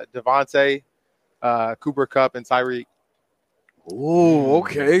 Devontae, Cooper Kupp, and Tyreek. Oh,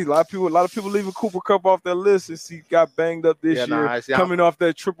 okay. A lot of people leaving Cooper Kupp off that list since he got banged up this year, coming off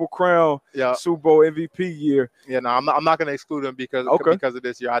that Triple Crown Super Bowl MVP year. Yeah, no, I'm not going to exclude him because of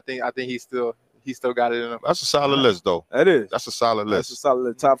this year. I think he's still got it in him. That's a solid list, though. That is. That's a solid list. That's a solid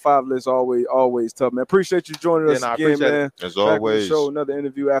list. Top 5 list always tough, man. Appreciate you joining us again, man. As always. Show another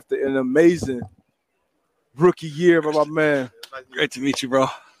interview after an amazing rookie year by my man. Great to meet you, bro.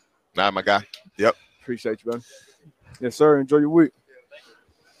 Nah, my guy. Yep. Appreciate you, man. Yes, sir. Enjoy your week.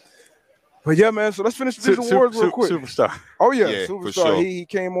 But yeah, man. So let's finish these awards real quick. Superstar. Oh yeah, for superstar. sure. He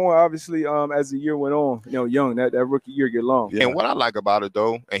came on obviously as the year went on. Young that rookie year get long. Yeah. And what I like about it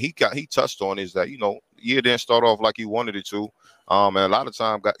though, and he touched on is that year didn't start off like he wanted it to. And a lot of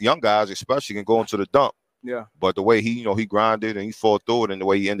times, young guys especially can go into the dump. Yeah. But the way he grinded and he fought through it, and the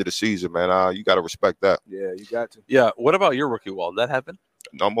way he ended the season, man, you got to respect that. Yeah, you got to. Yeah. What about your rookie wall? Did that happen?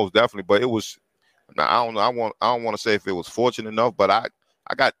 No, most definitely. But it was. Now I don't know. I don't want to say if it was fortunate enough, but I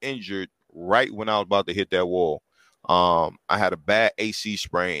got injured right when I was about to hit that wall. I had a bad AC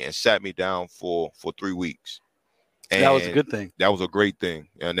sprain and sat me down for 3 weeks. And that was a good thing. That was a great thing.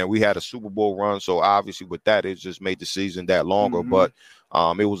 And then we had a Super Bowl run, so obviously with that, it just made the season that longer. Mm-hmm. But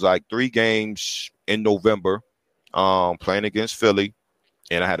it was like 3 games in November, playing against Philly,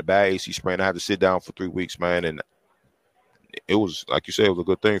 and I had a bad AC sprain. I had to sit down for 3 weeks, man, and it was, like you said, it was a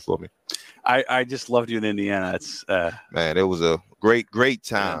good thing for me. I just loved you in Indiana. It's man, it was a great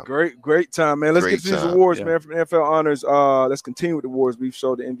time. Yeah, great time, man. Let's get to these awards, man, from NFL honors. Let's continue with the awards. We've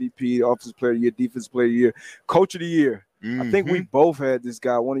showed the MVP, Offensive Player of the Year, Defensive Player of the Year, Coach of the Year. Mm-hmm. I think we both had this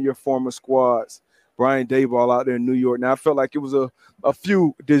guy, one of your former squads, Brian Daboll, out there in New York. Now I felt like it was a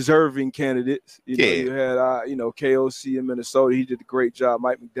few deserving candidates. You had KOC in Minnesota. He did a great job.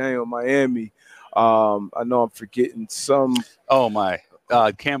 Mike McDaniel in Miami. I know I'm forgetting some. Oh my,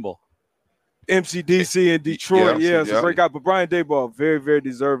 Campbell. MCDC in Detroit, it's a great guy. But Brian Daboll, very, very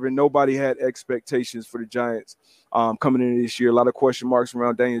deserving. Nobody had expectations for the Giants coming into this year. A lot of question marks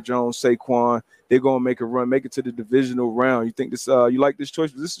around Daniel Jones, Saquon. They're going to make a run, make it to the divisional round. You think this? You like this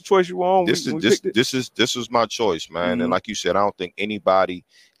choice? Was this the choice you were on? This is my choice, man. Mm-hmm. And like you said, I don't think anybody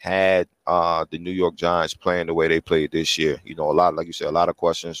had the New York Giants playing the way they played this year. A lot, like you said, a lot of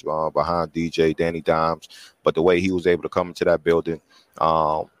questions behind DJ, Danny Dimes, but the way he was able to come into that building.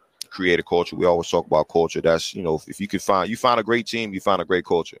 Create a culture. We always talk about culture. That's if you find a great team, you find a great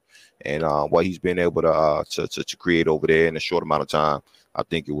culture, and what he's been able to create over there in a short amount of time, I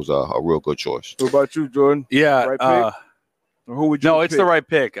think it was a real good choice. What about you, Jordan? Yeah, right pick? Or who would you? No, it's the right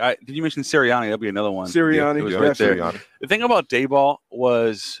pick. Did you mention Sirianni? That'd be another one. Sirianni, it was right there. Sirianni. The thing about Daboll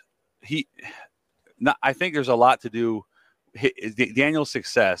was I think there's a lot to do. Daniel's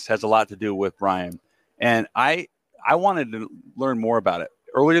success has a lot to do with Brian, and I wanted to learn more about it.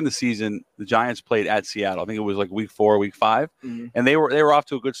 Earlier in the season, the Giants played at Seattle. I think it was like week 4, week 5, and they were off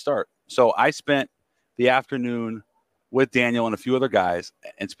to a good start. So I spent the afternoon with Daniel and a few other guys,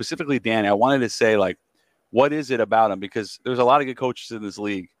 and specifically Danny. I wanted to say, like, what is it about him? Because there's a lot of good coaches in this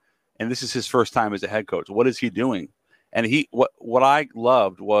league, and this is his first time as a head coach. What is he doing? And what I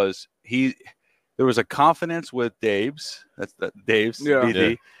loved was there was a confidence with Dave's. That's Dave's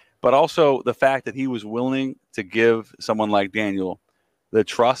BD, but also the fact that he was willing to give someone like Daniel the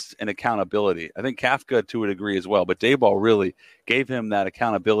trust and accountability. I think Kafka to a degree as well, but Daboll really gave him that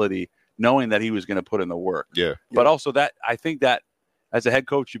accountability, knowing that he was going to put in the work. Yeah. But also that I think that as a head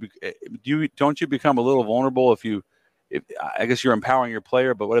coach, don't you become a little vulnerable if I guess you're empowering your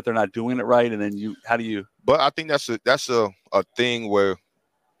player, but what if they're not doing it right? And then how do you? But I think that's a thing where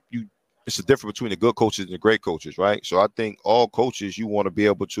it's a difference between the good coaches and the great coaches, right? So I think all coaches, you want to be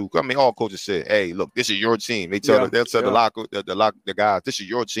able to. I mean, all coaches say, "Hey, look, this is your team." They'll tell the guys, "This is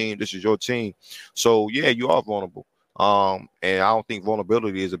your team. This is your team." So yeah, you are vulnerable, and I don't think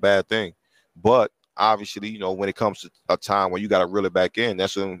vulnerability is a bad thing. But obviously, when it comes to a time when you got to reel it back in,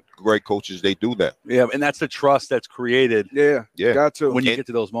 that's when great coaches they do that. Yeah, and that's the trust that's created. Yeah, got to when you get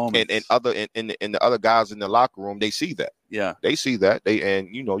to those moments. And the other guys in the locker room, they see that. Yeah, they see that.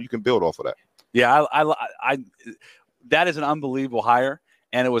 You can build off of that. Yeah, I that is an unbelievable hire,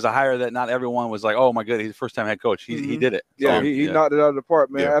 and it was a hire that not everyone was like, "Oh my goodness, he's a first-time head coach." He did it. Yeah, he knocked it out of the park,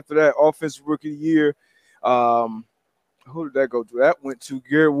 man. Yeah. After that, Offensive Rookie of the Year. Who did that go to? That went to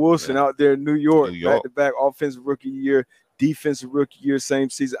Garrett Wilson out there in New York. Back-to-back Offensive Rookie of the Year. defensive rookie year, same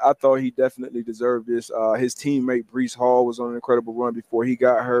season. I thought he definitely deserved this. His teammate Breece Hall was on an incredible run before he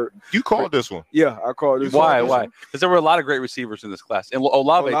got hurt. You called this one. Yeah, I called this Why? one. Why? Because there were a lot of great receivers in this class, and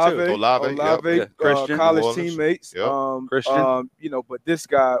Olave too. Olave, yep. Christian, college teammates. Yep. Christian. But this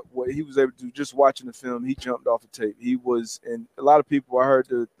guy, what he was able to do, just watching the film, he jumped off the tape. He was, and a lot of people, I heard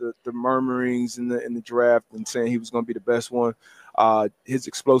the murmurings in the draft and saying he was going to be the best one. His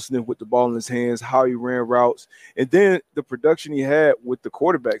explosiveness with the ball in his hands, how he ran routes, and then the production he had with the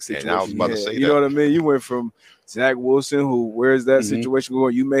quarterback situation. And I was about to say you know what I mean? You went from Zach Wilson, where's that situation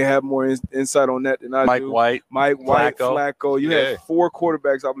going? You may have more insight on that than I Mike do. White, Flacco. You had 4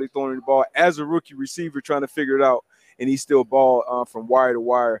 quarterbacks, I believe, throwing the ball as a rookie receiver trying to figure it out. And he still balled from wire to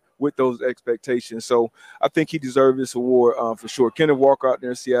wire with those expectations. So I think he deserved this award for sure. Kenneth Walker out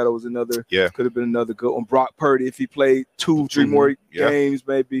there in Seattle was another. Yeah. Could have been another good one. Brock Purdy, if he played 2-3 more games,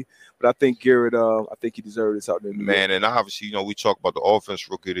 maybe. But I think Garrett, I think he deserved this out there. Man, and obviously, we talk about the offense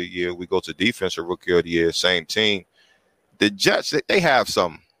rookie of the year. We go to defensive rookie of the year, same team. The Jets, they have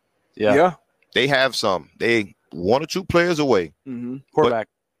some. Yeah. They have some. They 1 or 2 players away. Quarterback.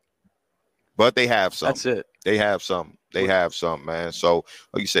 But they have some. That's it. They have some. They have some, man. So,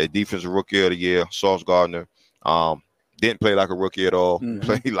 like you said, defensive rookie of the year, Sauce Gardner. Didn't play like a rookie at all.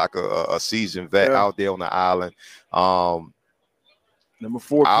 Played like a seasoned vet out there on the island. Number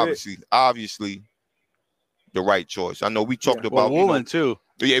 4 obviously, the right choice. I know we talked about Woolen too.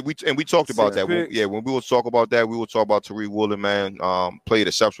 Yeah, we talked about that. When we will talk about that, we will talk about Tariq Woolen, man. Played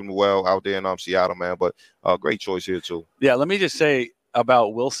exceptionally well out there in Seattle, man. But great choice here too. Yeah, let me just say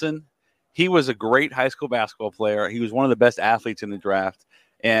about Wilson. He was a great high school basketball player. He was one of the best athletes in the draft.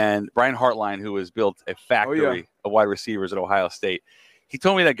 And Brian Hartline, who has built a factory of wide receivers at Ohio State, he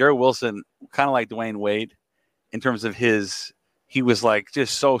told me that Garrett Wilson, kind of like Dwayne Wade, in terms of he was like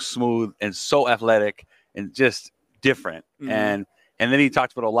just so smooth and so athletic and just different. And then he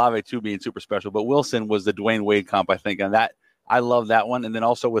talked about Olave too being super special. But Wilson was the Dwayne Wade comp, I think. And that I love that one. And then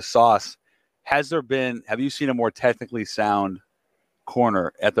also with Sauce, have you seen a more technically sound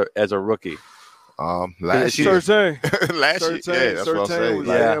corner as a rookie? Last year. Surtain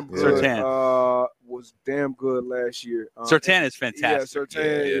was damn good last year. Surtain is fantastic.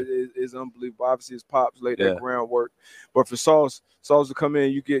 Surtain is unbelievable. Obviously, his pops laid that groundwork. But for Sauce to come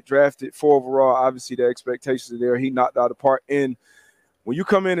in, you get drafted 4 overall. Obviously, the expectations are there. He knocked out the park. And when you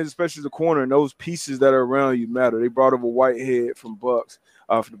come in, especially the corner, and those pieces that are around you matter. They brought over Whitehead from Bucks.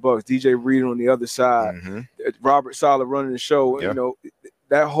 For the Bucks, DJ Reed on the other side, Robert Saleh running the show.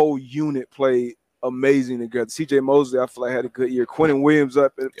 That whole unit played amazing together. CJ Mosley, I feel like, had a good year. Quentin Williams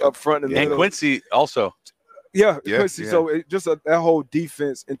up front in the middle. And Quincy also. Quincy. So that whole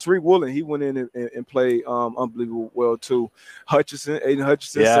defense. And Tariq Woolen, he went in and played unbelievable well too. Aiden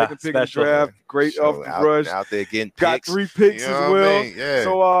Hutchinson, second pick in the draft, great off the rush. Out there getting got 3 picks as well.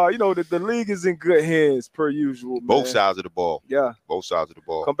 So the league is in good hands per usual. Both sides of the ball. Yeah, both sides of the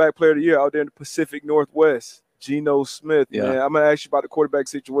ball. Comeback player of the year out there in the Pacific Northwest, Geno Smith. Yeah. Man, I'm gonna ask you about the quarterback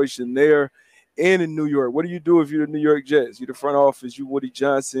situation there and in New York. What do you do if you're the New York Jets? You're the front office. You Woody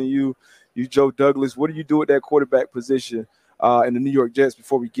Johnson. You Joe Douglas. What do you do with that quarterback position in the New York Jets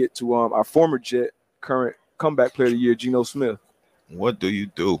before we get to our former Jet, current comeback player of the year, Geno Smith? What do you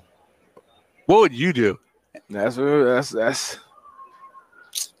do? What would you do? That's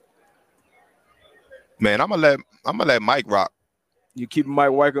man. I'm gonna let Mike rock. You keep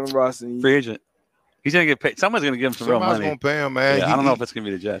Mike White on the roster. Free agent. He's gonna get paid. Someone's gonna give him some real money. Somebody's gonna pay him, man. Yeah, I don't know if it's gonna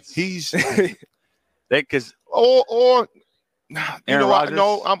be the Jets. He's because or Aaron Rodgers?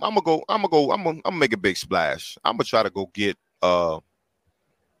 No, I'm gonna make a big splash. I'm gonna try to go get a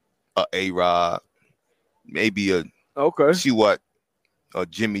A-Rod, maybe see what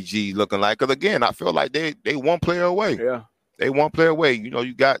Jimmy G looking like. Because again, I feel like they 1 player away. Yeah, they 1 player away.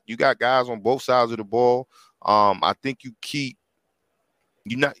 You got guys on both sides of the ball. I think you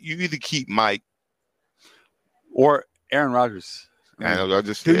either keep Mike or Aaron Rodgers. Do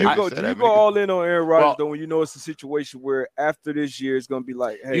you go all in on Aaron Rodgers though when you know it's a situation where after this year it's going to be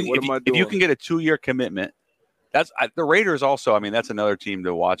like, hey, what am I doing? If you can get a 2-year commitment, that's the Raiders also. I mean, that's another team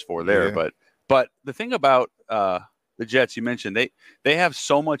to watch for there. Yeah. But the thing about the Jets, you mentioned they have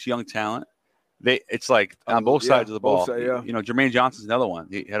so much young talent. It's like on both sides of the ball. Jermaine Johnson's another one.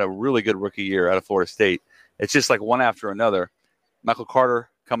 He had a really good rookie year out of Florida State. It's just like one after another. Michael Carter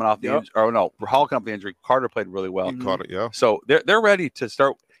coming off the injury. Or no, Hall coming off the injury. Carter played really well. Carter, yeah. So they're ready to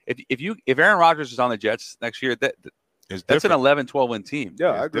start. If Aaron Rodgers is on the Jets next year, that's an 11-12 win team.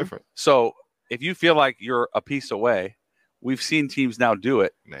 Yeah, I agree. Different. So if you feel like you're a piece away, we've seen teams now do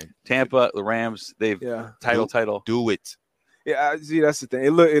it. Man. Tampa, the Rams, they've title. Do it. Yeah, see, that's the thing.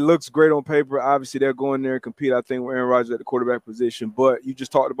 It looks great on paper. Obviously, they're going there and compete, I think, with Aaron Rodgers at the quarterback position. But you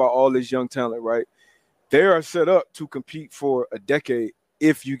just talked about all this young talent, right? They are set up to compete for a decade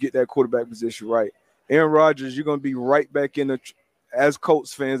if you get that quarterback position right. Aaron Rodgers, you're going to be right back in as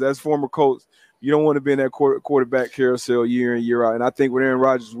Colts fans, as former Colts, you don't want to be in that quarterback carousel year in, year out. And I think with Aaron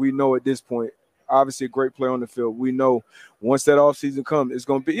Rodgers, we know at this point, obviously a great player on the field. We know once that offseason comes, it's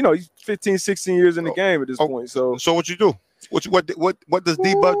going to be, he's 15, 16 years in the game at this point. So what you do? What does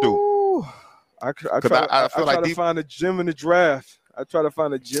D-Bud do? I try to find a gym in the draft. Oh,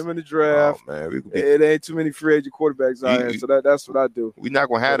 man. It ain't too many free agent quarterbacks out here, so that's what I do. We're not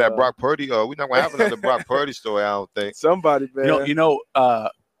going to have that Brock Purdy. We're not going to have another Brock Purdy story, I don't think. Somebody, man. You want to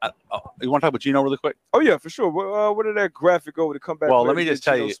talk about Geno really quick? Oh, yeah, for sure. What did that graphic over to come back? Well, let me just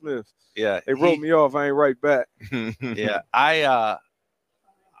tell you. Smith. Yeah. They wrote me off. I ain't right back. Yeah.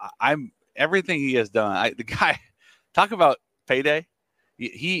 I'm everything he has done. The guy, talk about payday.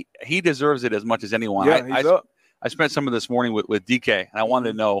 He deserves it as much as anyone. Yeah, he's up. I spent some of this morning with DK, and I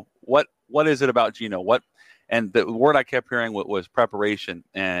wanted to know what is it about Geno? And the word I kept hearing was preparation,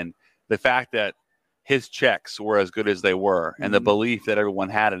 and the fact that his checks were as good as they were, and the belief that everyone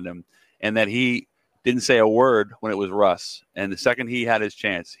had in him, and that he didn't say a word when it was Russ. And the second he had his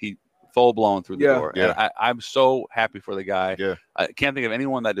chance, he full blown through the door. Yeah. And I'm so happy for the guy. Yeah. I can't think of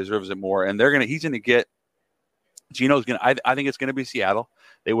anyone that deserves it more. And he's going to get. Geno's going to. I think it's going to be Seattle.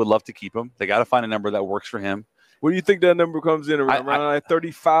 They would love to keep him. They got to find a number that works for him. What do you think that number comes in around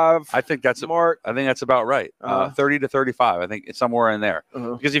 35? I think that's mark. I think that's about right. 30 to 35. I think it's somewhere in there.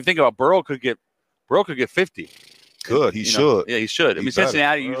 Because if you think about Burrow could get 50. Good. He should. Yeah, he should. I mean,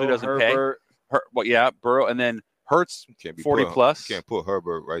 Cincinnati usually doesn't pay. Burrow, and then Hurts 40 plus. You can't put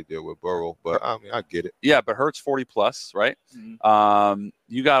Herbert right there with Burrow, but I mean, I get it. Yeah, but Hurts 40 plus, right? Mm-hmm.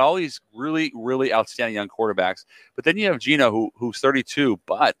 You got all these really, really outstanding young quarterbacks, but then you have Geno who's 32,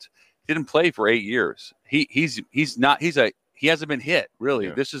 but didn't play for 8 years. He hasn't been hit really.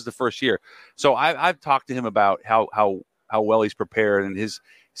 Yeah. This is the first year. So I've talked to him about how well he's prepared and his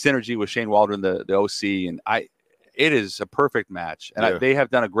synergy with Shane Waldron, the OC, and it is a perfect match. And they have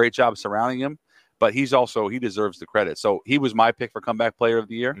done a great job surrounding him. But he deserves the credit. So he was my pick for comeback player of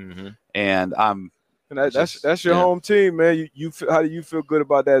the year, and that's your home team, man. How do you feel good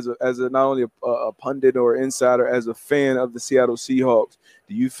about that as a not only a pundit or insider, as a fan of the Seattle Seahawks?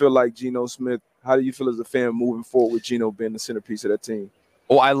 Do you feel like Geno Smith? How do you feel as a fan moving forward with Geno being the centerpiece of that team?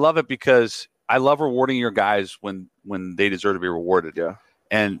 Well, I love it because I love rewarding your guys when they deserve to be rewarded. Yeah,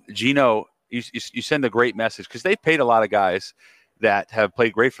 and Geno, you send a great message because they've paid a lot of guys that have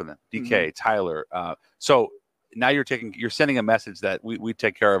played great for them, DK, Tyler. So now you're sending a message that we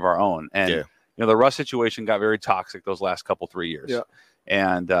take care of our own. And the Russ situation got very toxic those last 3 years. Yeah.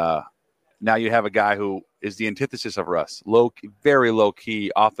 And now you have a guy who is the antithesis of Russ, very low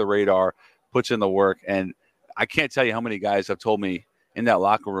key, off the radar, puts in the work. And I can't tell you how many guys have told me in that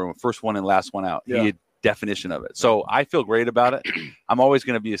locker room, first one and last one out. Yeah. He definition of it. So I feel great about it. I'm always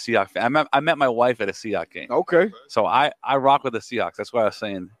going to be a Seahawks fan. I met my wife at a Seahawks game. Okay. So I rock with the Seahawks. That's why I was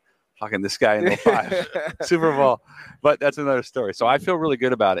saying fucking this guy in 05 Super Bowl. But that's another story. So I feel really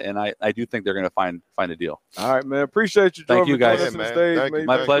good about it, and I do think they're going to find a deal. All right, man. Appreciate you. Thank you, guys. Man.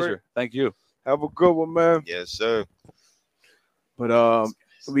 My pleasure. Great. Thank you. Have a good one, man. Yes, sir. But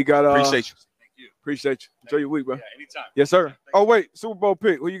we got appreciate you. Thank you. Appreciate you. Enjoy your week, bro. Yeah, anytime. Yes, sir. Oh wait, Super Bowl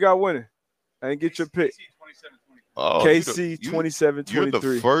pick. Who you got winning? I didn't get your pick. KC 27-23. You're the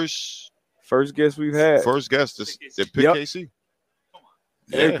first guest we've had. First guest that pick KC.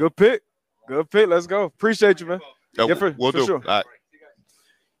 Yeah, good pick. Good pick. Let's go. Appreciate you, man. We'll do. Sure. All right.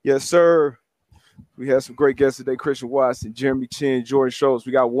 Yes, sir. We had some great guests today. Christian Watson, Jeremy Chin, Jordan Schultz.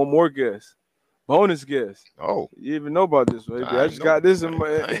 We got one more guest. Bonus guest. Oh. You even know about this, baby. I just got this in my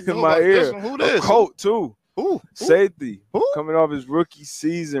ear. Who this? A coat, too. Who? Safety. Who? Coming off his rookie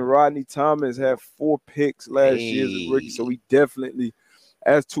season, Rodney Thomas had 4 picks last year as a rookie. So we definitely,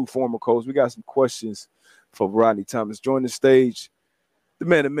 as 2 former Colts, we got some questions for Rodney Thomas. Join the stage, the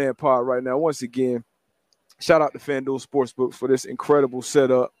man-to-man pod right now. Once again, shout out to FanDuel Sportsbook for this incredible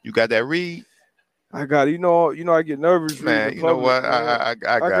setup. You got that read? I got it. You know, I get nervous. Man, you know what? I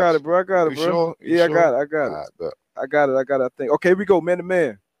got it, bro. I got it, bro. Sure? Yeah, sure? I got it. I got it. I think. Okay, we go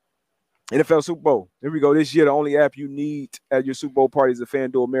man-to-man. NFL Super Bowl. Here we go. This year, the only app you need at your Super Bowl party is the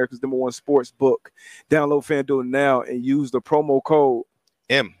FanDuel, America's #1 sports book. Download FanDuel now and use the promo code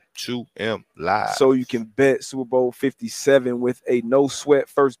M2M Live. So you can bet Super Bowl 57 with a no-sweat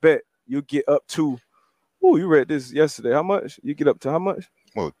first bet. You'll get up to, you read this yesterday. How much? You get up to how much?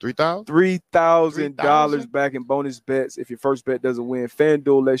 What, $3,000? $3,000 back in bonus bets if your first bet doesn't win.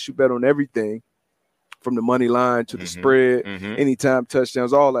 FanDuel lets you bet on everything from the money line to the spread, anytime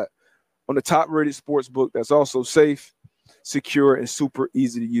touchdowns, all that. On the top-rated sports book that's also safe, secure, and super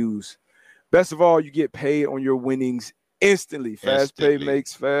easy to use. Best of all, you get paid on your winnings instantly. Fast pay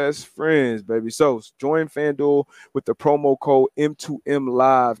makes fast friends, baby. So join FanDuel with the promo code M2M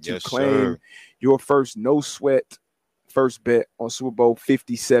Live to claim your first no-sweat first bet on Super Bowl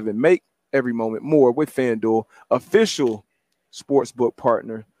 57. Make every moment more with FanDuel, official sportsbook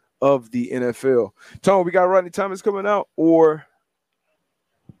partner of the NFL. Tone, we got Rodney Thomas coming out or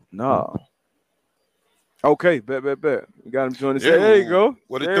nah? Okay, bet. We got him joining us. Yeah, there you go.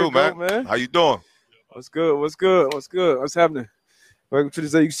 What it do, man? How you doing? What's good? What's happening? Welcome to the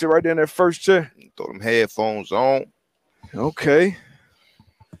day. You can sit right there in that first chair. Throw them headphones on. Okay.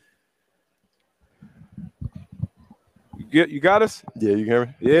 You got us? Yeah, you hear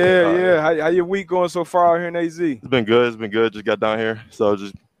me? Yeah. How your week going so far out here in AZ? It's been good. Just got down here, so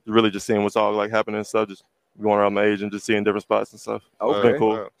just seeing what's all like happening and stuff. Just going around my age and just seeing different spots and stuff. Okay. It's been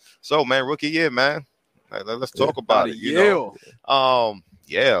cool. So, man, rookie year, man. Let's talk about it. You know?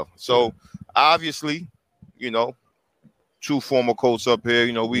 So obviously, you know, two former coaches up here.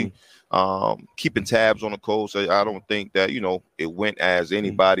 You know, we keeping tabs on the coach. I don't think that, you know, it went as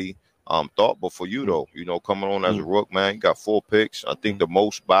anybody thought. But for you though, you know, coming on as a rook, man, you got 4 picks. I think the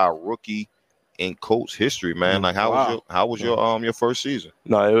most by a rookie in Colts history, man. Like how was your first season?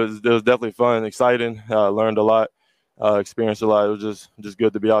 No, it was definitely fun, exciting. Learned a lot, experienced a lot. It was just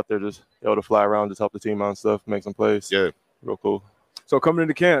good to be out there, just able to fly around, just help the team out and stuff, make some plays. Yeah, real cool. So coming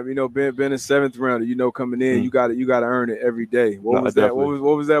into camp, you know, being a 7th rounder, you know, coming in, you got to earn it every day. What was that? What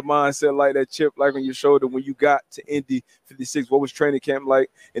was that mindset like? That chip like on your shoulder when you got to Indy 56? What was training camp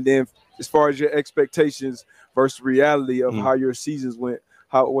like? And then as far as your expectations versus reality of how your seasons went,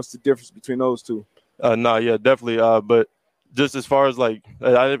 what's the difference between those two? Definitely. But just as far as like,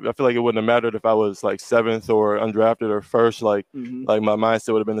 I feel like it wouldn't have mattered if I was like 7th or undrafted or first. Like my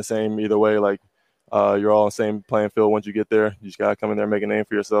mindset would have been the same either way. Like. You're all on the same playing field once you get there. You just got to come in there and make a name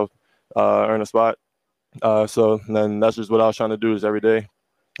for yourself, earn a spot. So then that's just what I was trying to do is every day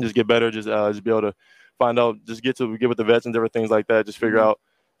just get better, just be able to find out, just get with the vets and different things like that, just figure out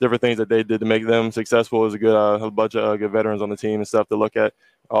different things that they did to make them successful. It was a bunch of good veterans on the team and stuff to look at,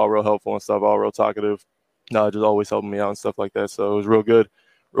 all real helpful and stuff, all real talkative, just always helping me out and stuff like that. So it was real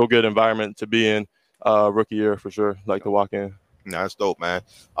good environment to be in rookie year for sure, like to walk in. Nah, that's dope, man.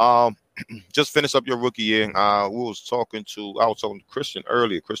 Just finish up your rookie year. I was talking to Christian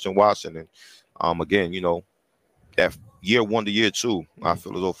earlier, Christian Watson, and again, you know, that year 1 to year 2, I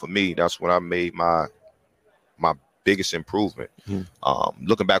feel as though for me, that's when I made my biggest improvement.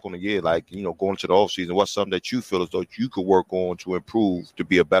 Looking back on the year, like, you know, going to the offseason, what's something that you feel as though you could work on to improve to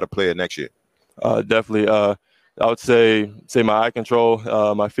be a better player next year? Definitely. I would say my eye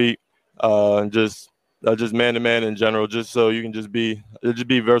control, my feet, and just man-to-man in general, just so you can just be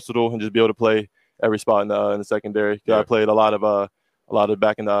versatile and just be able to play every spot in the secondary. I played a lot of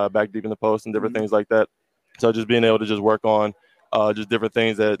back deep in the post and different things like that. So just being able to just work on just different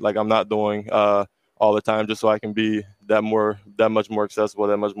things that like I'm not doing all the time, just so I can be that much more accessible,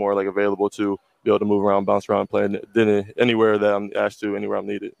 that much more like available to be able to move around, bounce around, play anywhere that I'm asked to, anywhere I'm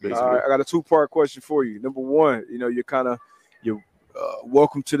needed. Basically. All right, I got a 2-part question for you. Number one, you know, you're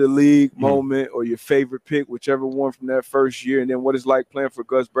welcome to the league moment or your favorite pick, whichever one from that first year. And then what it's like playing for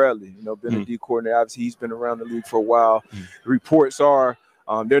Gus Bradley, you know, being a D coordinator. Obviously, he's been around the league for a while. The reports are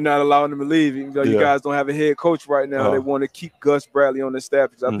they're not allowing him to leave. Even though you guys don't have a head coach right now, they want to keep Gus Bradley on the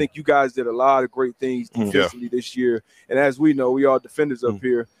staff because I think you guys did a lot of great things defensively this year. And as we know, we all defenders up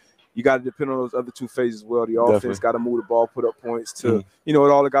here. You got to depend on those other 2 phases as well. The offense got to move the ball, put up points to, you know,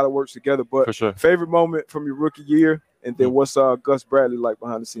 it all got to work together. But for sure. Favorite moment from your rookie year, and then what's Gus Bradley like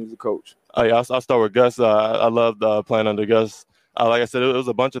behind the scenes as a coach? I'll start with Gus. I loved playing under Gus. Like I said, it was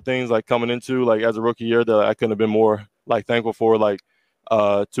a bunch of things like coming into like as a rookie year that I couldn't have been more like thankful for, like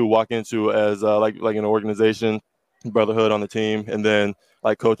to walk into as like an organization, brotherhood on the team, and then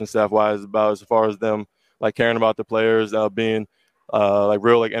like coaching staff wise about as far as them like caring about the players, being like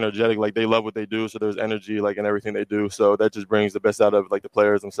real like energetic, like they love what they do, so there's energy like in everything they do. So that just brings the best out of like the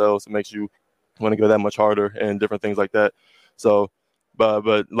players themselves. It makes you want to go that much harder and different things like that. So,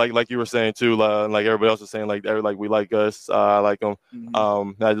 but like you were saying too, like everybody else was saying, like we like Gus. I like him.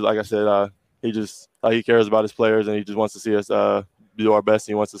 Like I said, he cares about his players and he just wants to see us do our best.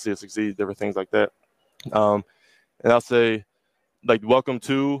 And he wants to see us succeed, different things like that. And I'll say, like, welcome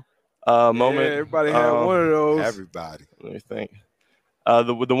to moment. Yeah, everybody had one of those. Everybody. Let me think.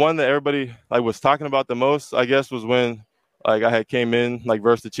 The one that everybody like was talking about the most, I guess, was when like I had came in like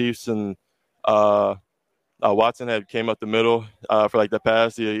versus the Chiefs and Watson had came up the middle for like the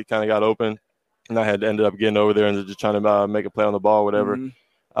pass. He kind of got open and I had ended up getting over there and just trying to make a play on the ball, whatever.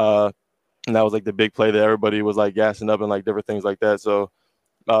 And that was like the big play that everybody was like gassing up and like different things like that. So,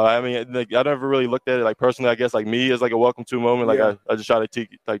 I mean, like, I never really looked at it like personally. I guess like me as like a welcome to moment. Like I just try to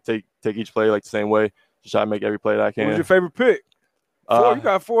take each play like the same way. Just try to make every play that I can. What was your favorite pick? You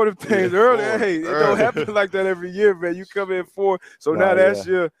got 4 of them things early. Hey, it don't happen like that every year, man. You come in 4. So now that's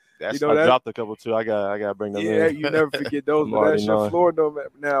your. I dropped a couple too. I got to bring them in. Yeah, you never forget those. But that's your floor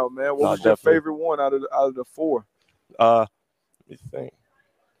now, man. What was your favorite one out of the 4? Let me think.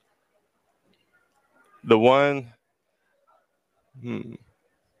 The one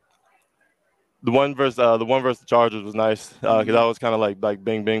versus the Chargers was nice because that was kind of like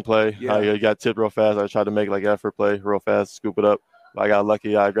bing play. I got tipped real fast. I tried to make like effort play real fast, scoop it up. I got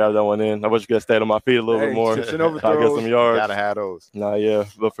lucky. I grabbed that one in. I wish I could have stayed on my feet a little bit more. Tips and I get some yards. Gotta have those. Yeah,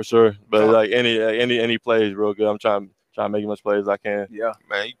 but for sure. But like any play is real good. I'm trying to make as much plays as I can. Yeah,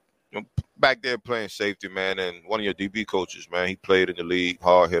 man. Back there playing safety, man, and one of your DB coaches, man, he played in the league,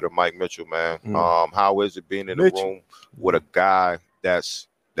 hard hitter Mike Mitchell, man. How is it being in the room with a guy that's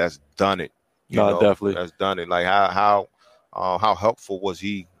done it? You know, definitely. That's done it. Like how helpful was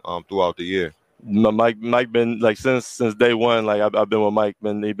he throughout the year? Mike been like since day one. Like I've been with Mike,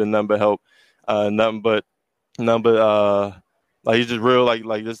 he been nothing but help, nothing but like he's just real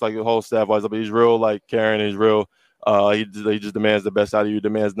like just like the whole staff wise. But he's real like caring. He's real. He just demands the best out of you.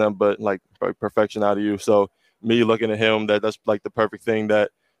 Demands nothing but like perfection out of you. So me looking at him, that's like the perfect thing that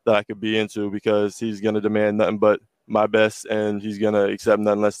I could be into because he's gonna demand nothing but my best, and he's gonna accept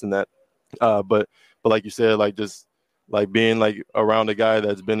nothing less than that. But like you said, like just like being like around a guy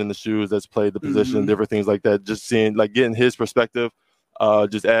that's been in the shoes, that's played the position, different things like that. Just seeing like getting his perspective,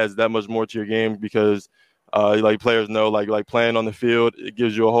 just adds that much more to your game because. Like players know, like playing on the field, it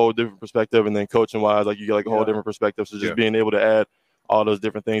gives you a whole different perspective, and then coaching wise, like you get like a whole different perspective. So just being able to add all those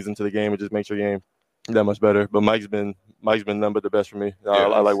different things into the game, it just makes your game that much better. But Mike's been nothing but the best for me. I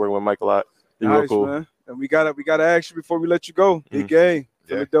like working with Mike a lot. He's real cool, man. And we gotta ask you before we let you go. Big game,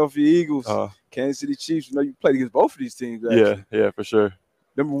 Philadelphia Eagles, Kansas City Chiefs. You know you played against both of these teams. Actually. Yeah, for sure.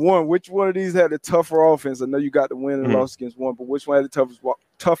 Number one, which one of these had the tougher offense? I know you got the win and loss against one, but which one had the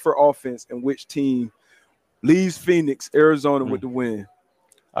tougher offense, and which team leaves Phoenix, Arizona with the win?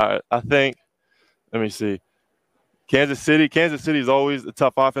 All right, I think. Let me see. Kansas City is always a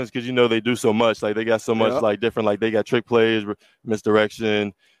tough offense because they do so much. Like they got so much like different. Like they got trick plays,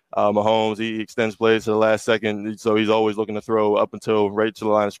 misdirection. Mahomes he extends plays to the last second, so he's always looking to throw up until right to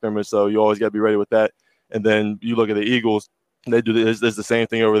the line of scrimmage. So you always got to be ready with that. And then you look at the Eagles; they do this. It's the same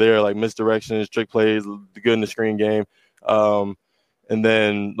thing over there. Like misdirections, trick plays, good in the screen game. And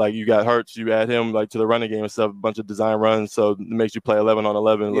then, like, you got Hurts, you add him, like, to the running game and stuff, a bunch of design runs, so it makes you play 11 on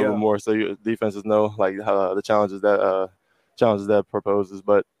 11 a little bit more, so your defenses know, like, how the challenges that proposes.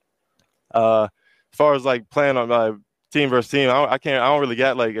 But as far as, like, playing on team versus team, I don't really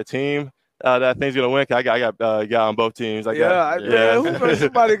got, like, a team that I think's going to win. I got guy on both teams. Somebody got it.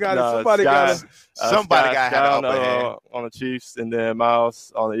 Somebody got to have an upper hand on the Chiefs, and then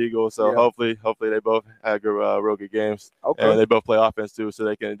Miles on the Eagles. So hopefully they both have real good games. Okay. And they both play offense too, so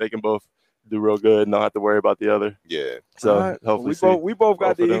they can both do real good and not have to worry about the other. Yeah. So hopefully we both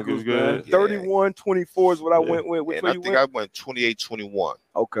got the Eagles, man. 31-24 is what I went with. Which way you went? I went 28-21.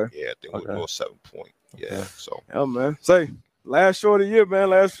 Okay. Yeah, I think we're 7-point. Yeah. So. Yeah, man. Last show of the year,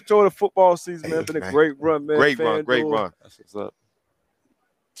 man. Last show of the football season, man. Been a great run, man. Great run. That's what's up.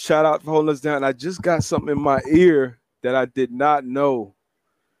 Shout out for holding us down. I just got something in my ear that I did not know.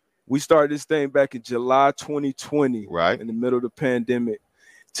 We started this thing back in July 2020, right in the middle of the pandemic.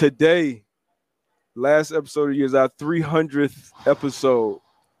 Today, last episode of the year is our 300th episode.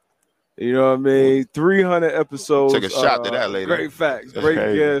 You know what I mean? 300 episodes. Take a shot to that later. Great facts.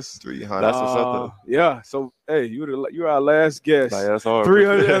 Great guests. 300. That's what's up. Yeah. So, hey, you're our last guest. Nah, that's hard.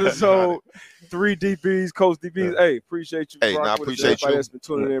 300 episode, 3 DBs, Coach DBs. Hey, appreciate you. Hey, I appreciate you. That's been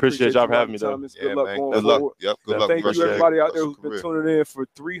tuning in. Appreciate y'all for having me, though. Good luck going forward. Yep. Good luck. Thank you, everybody out there who's been tuning in for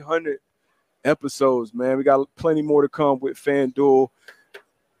 300 episodes, man. We got plenty more to come with FanDuel.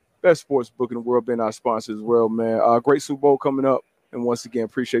 Best sports book in the world, being our sponsor as well, man. Great Super Bowl coming up. And once again,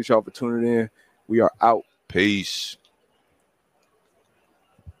 appreciate y'all for tuning in. We are out. Peace.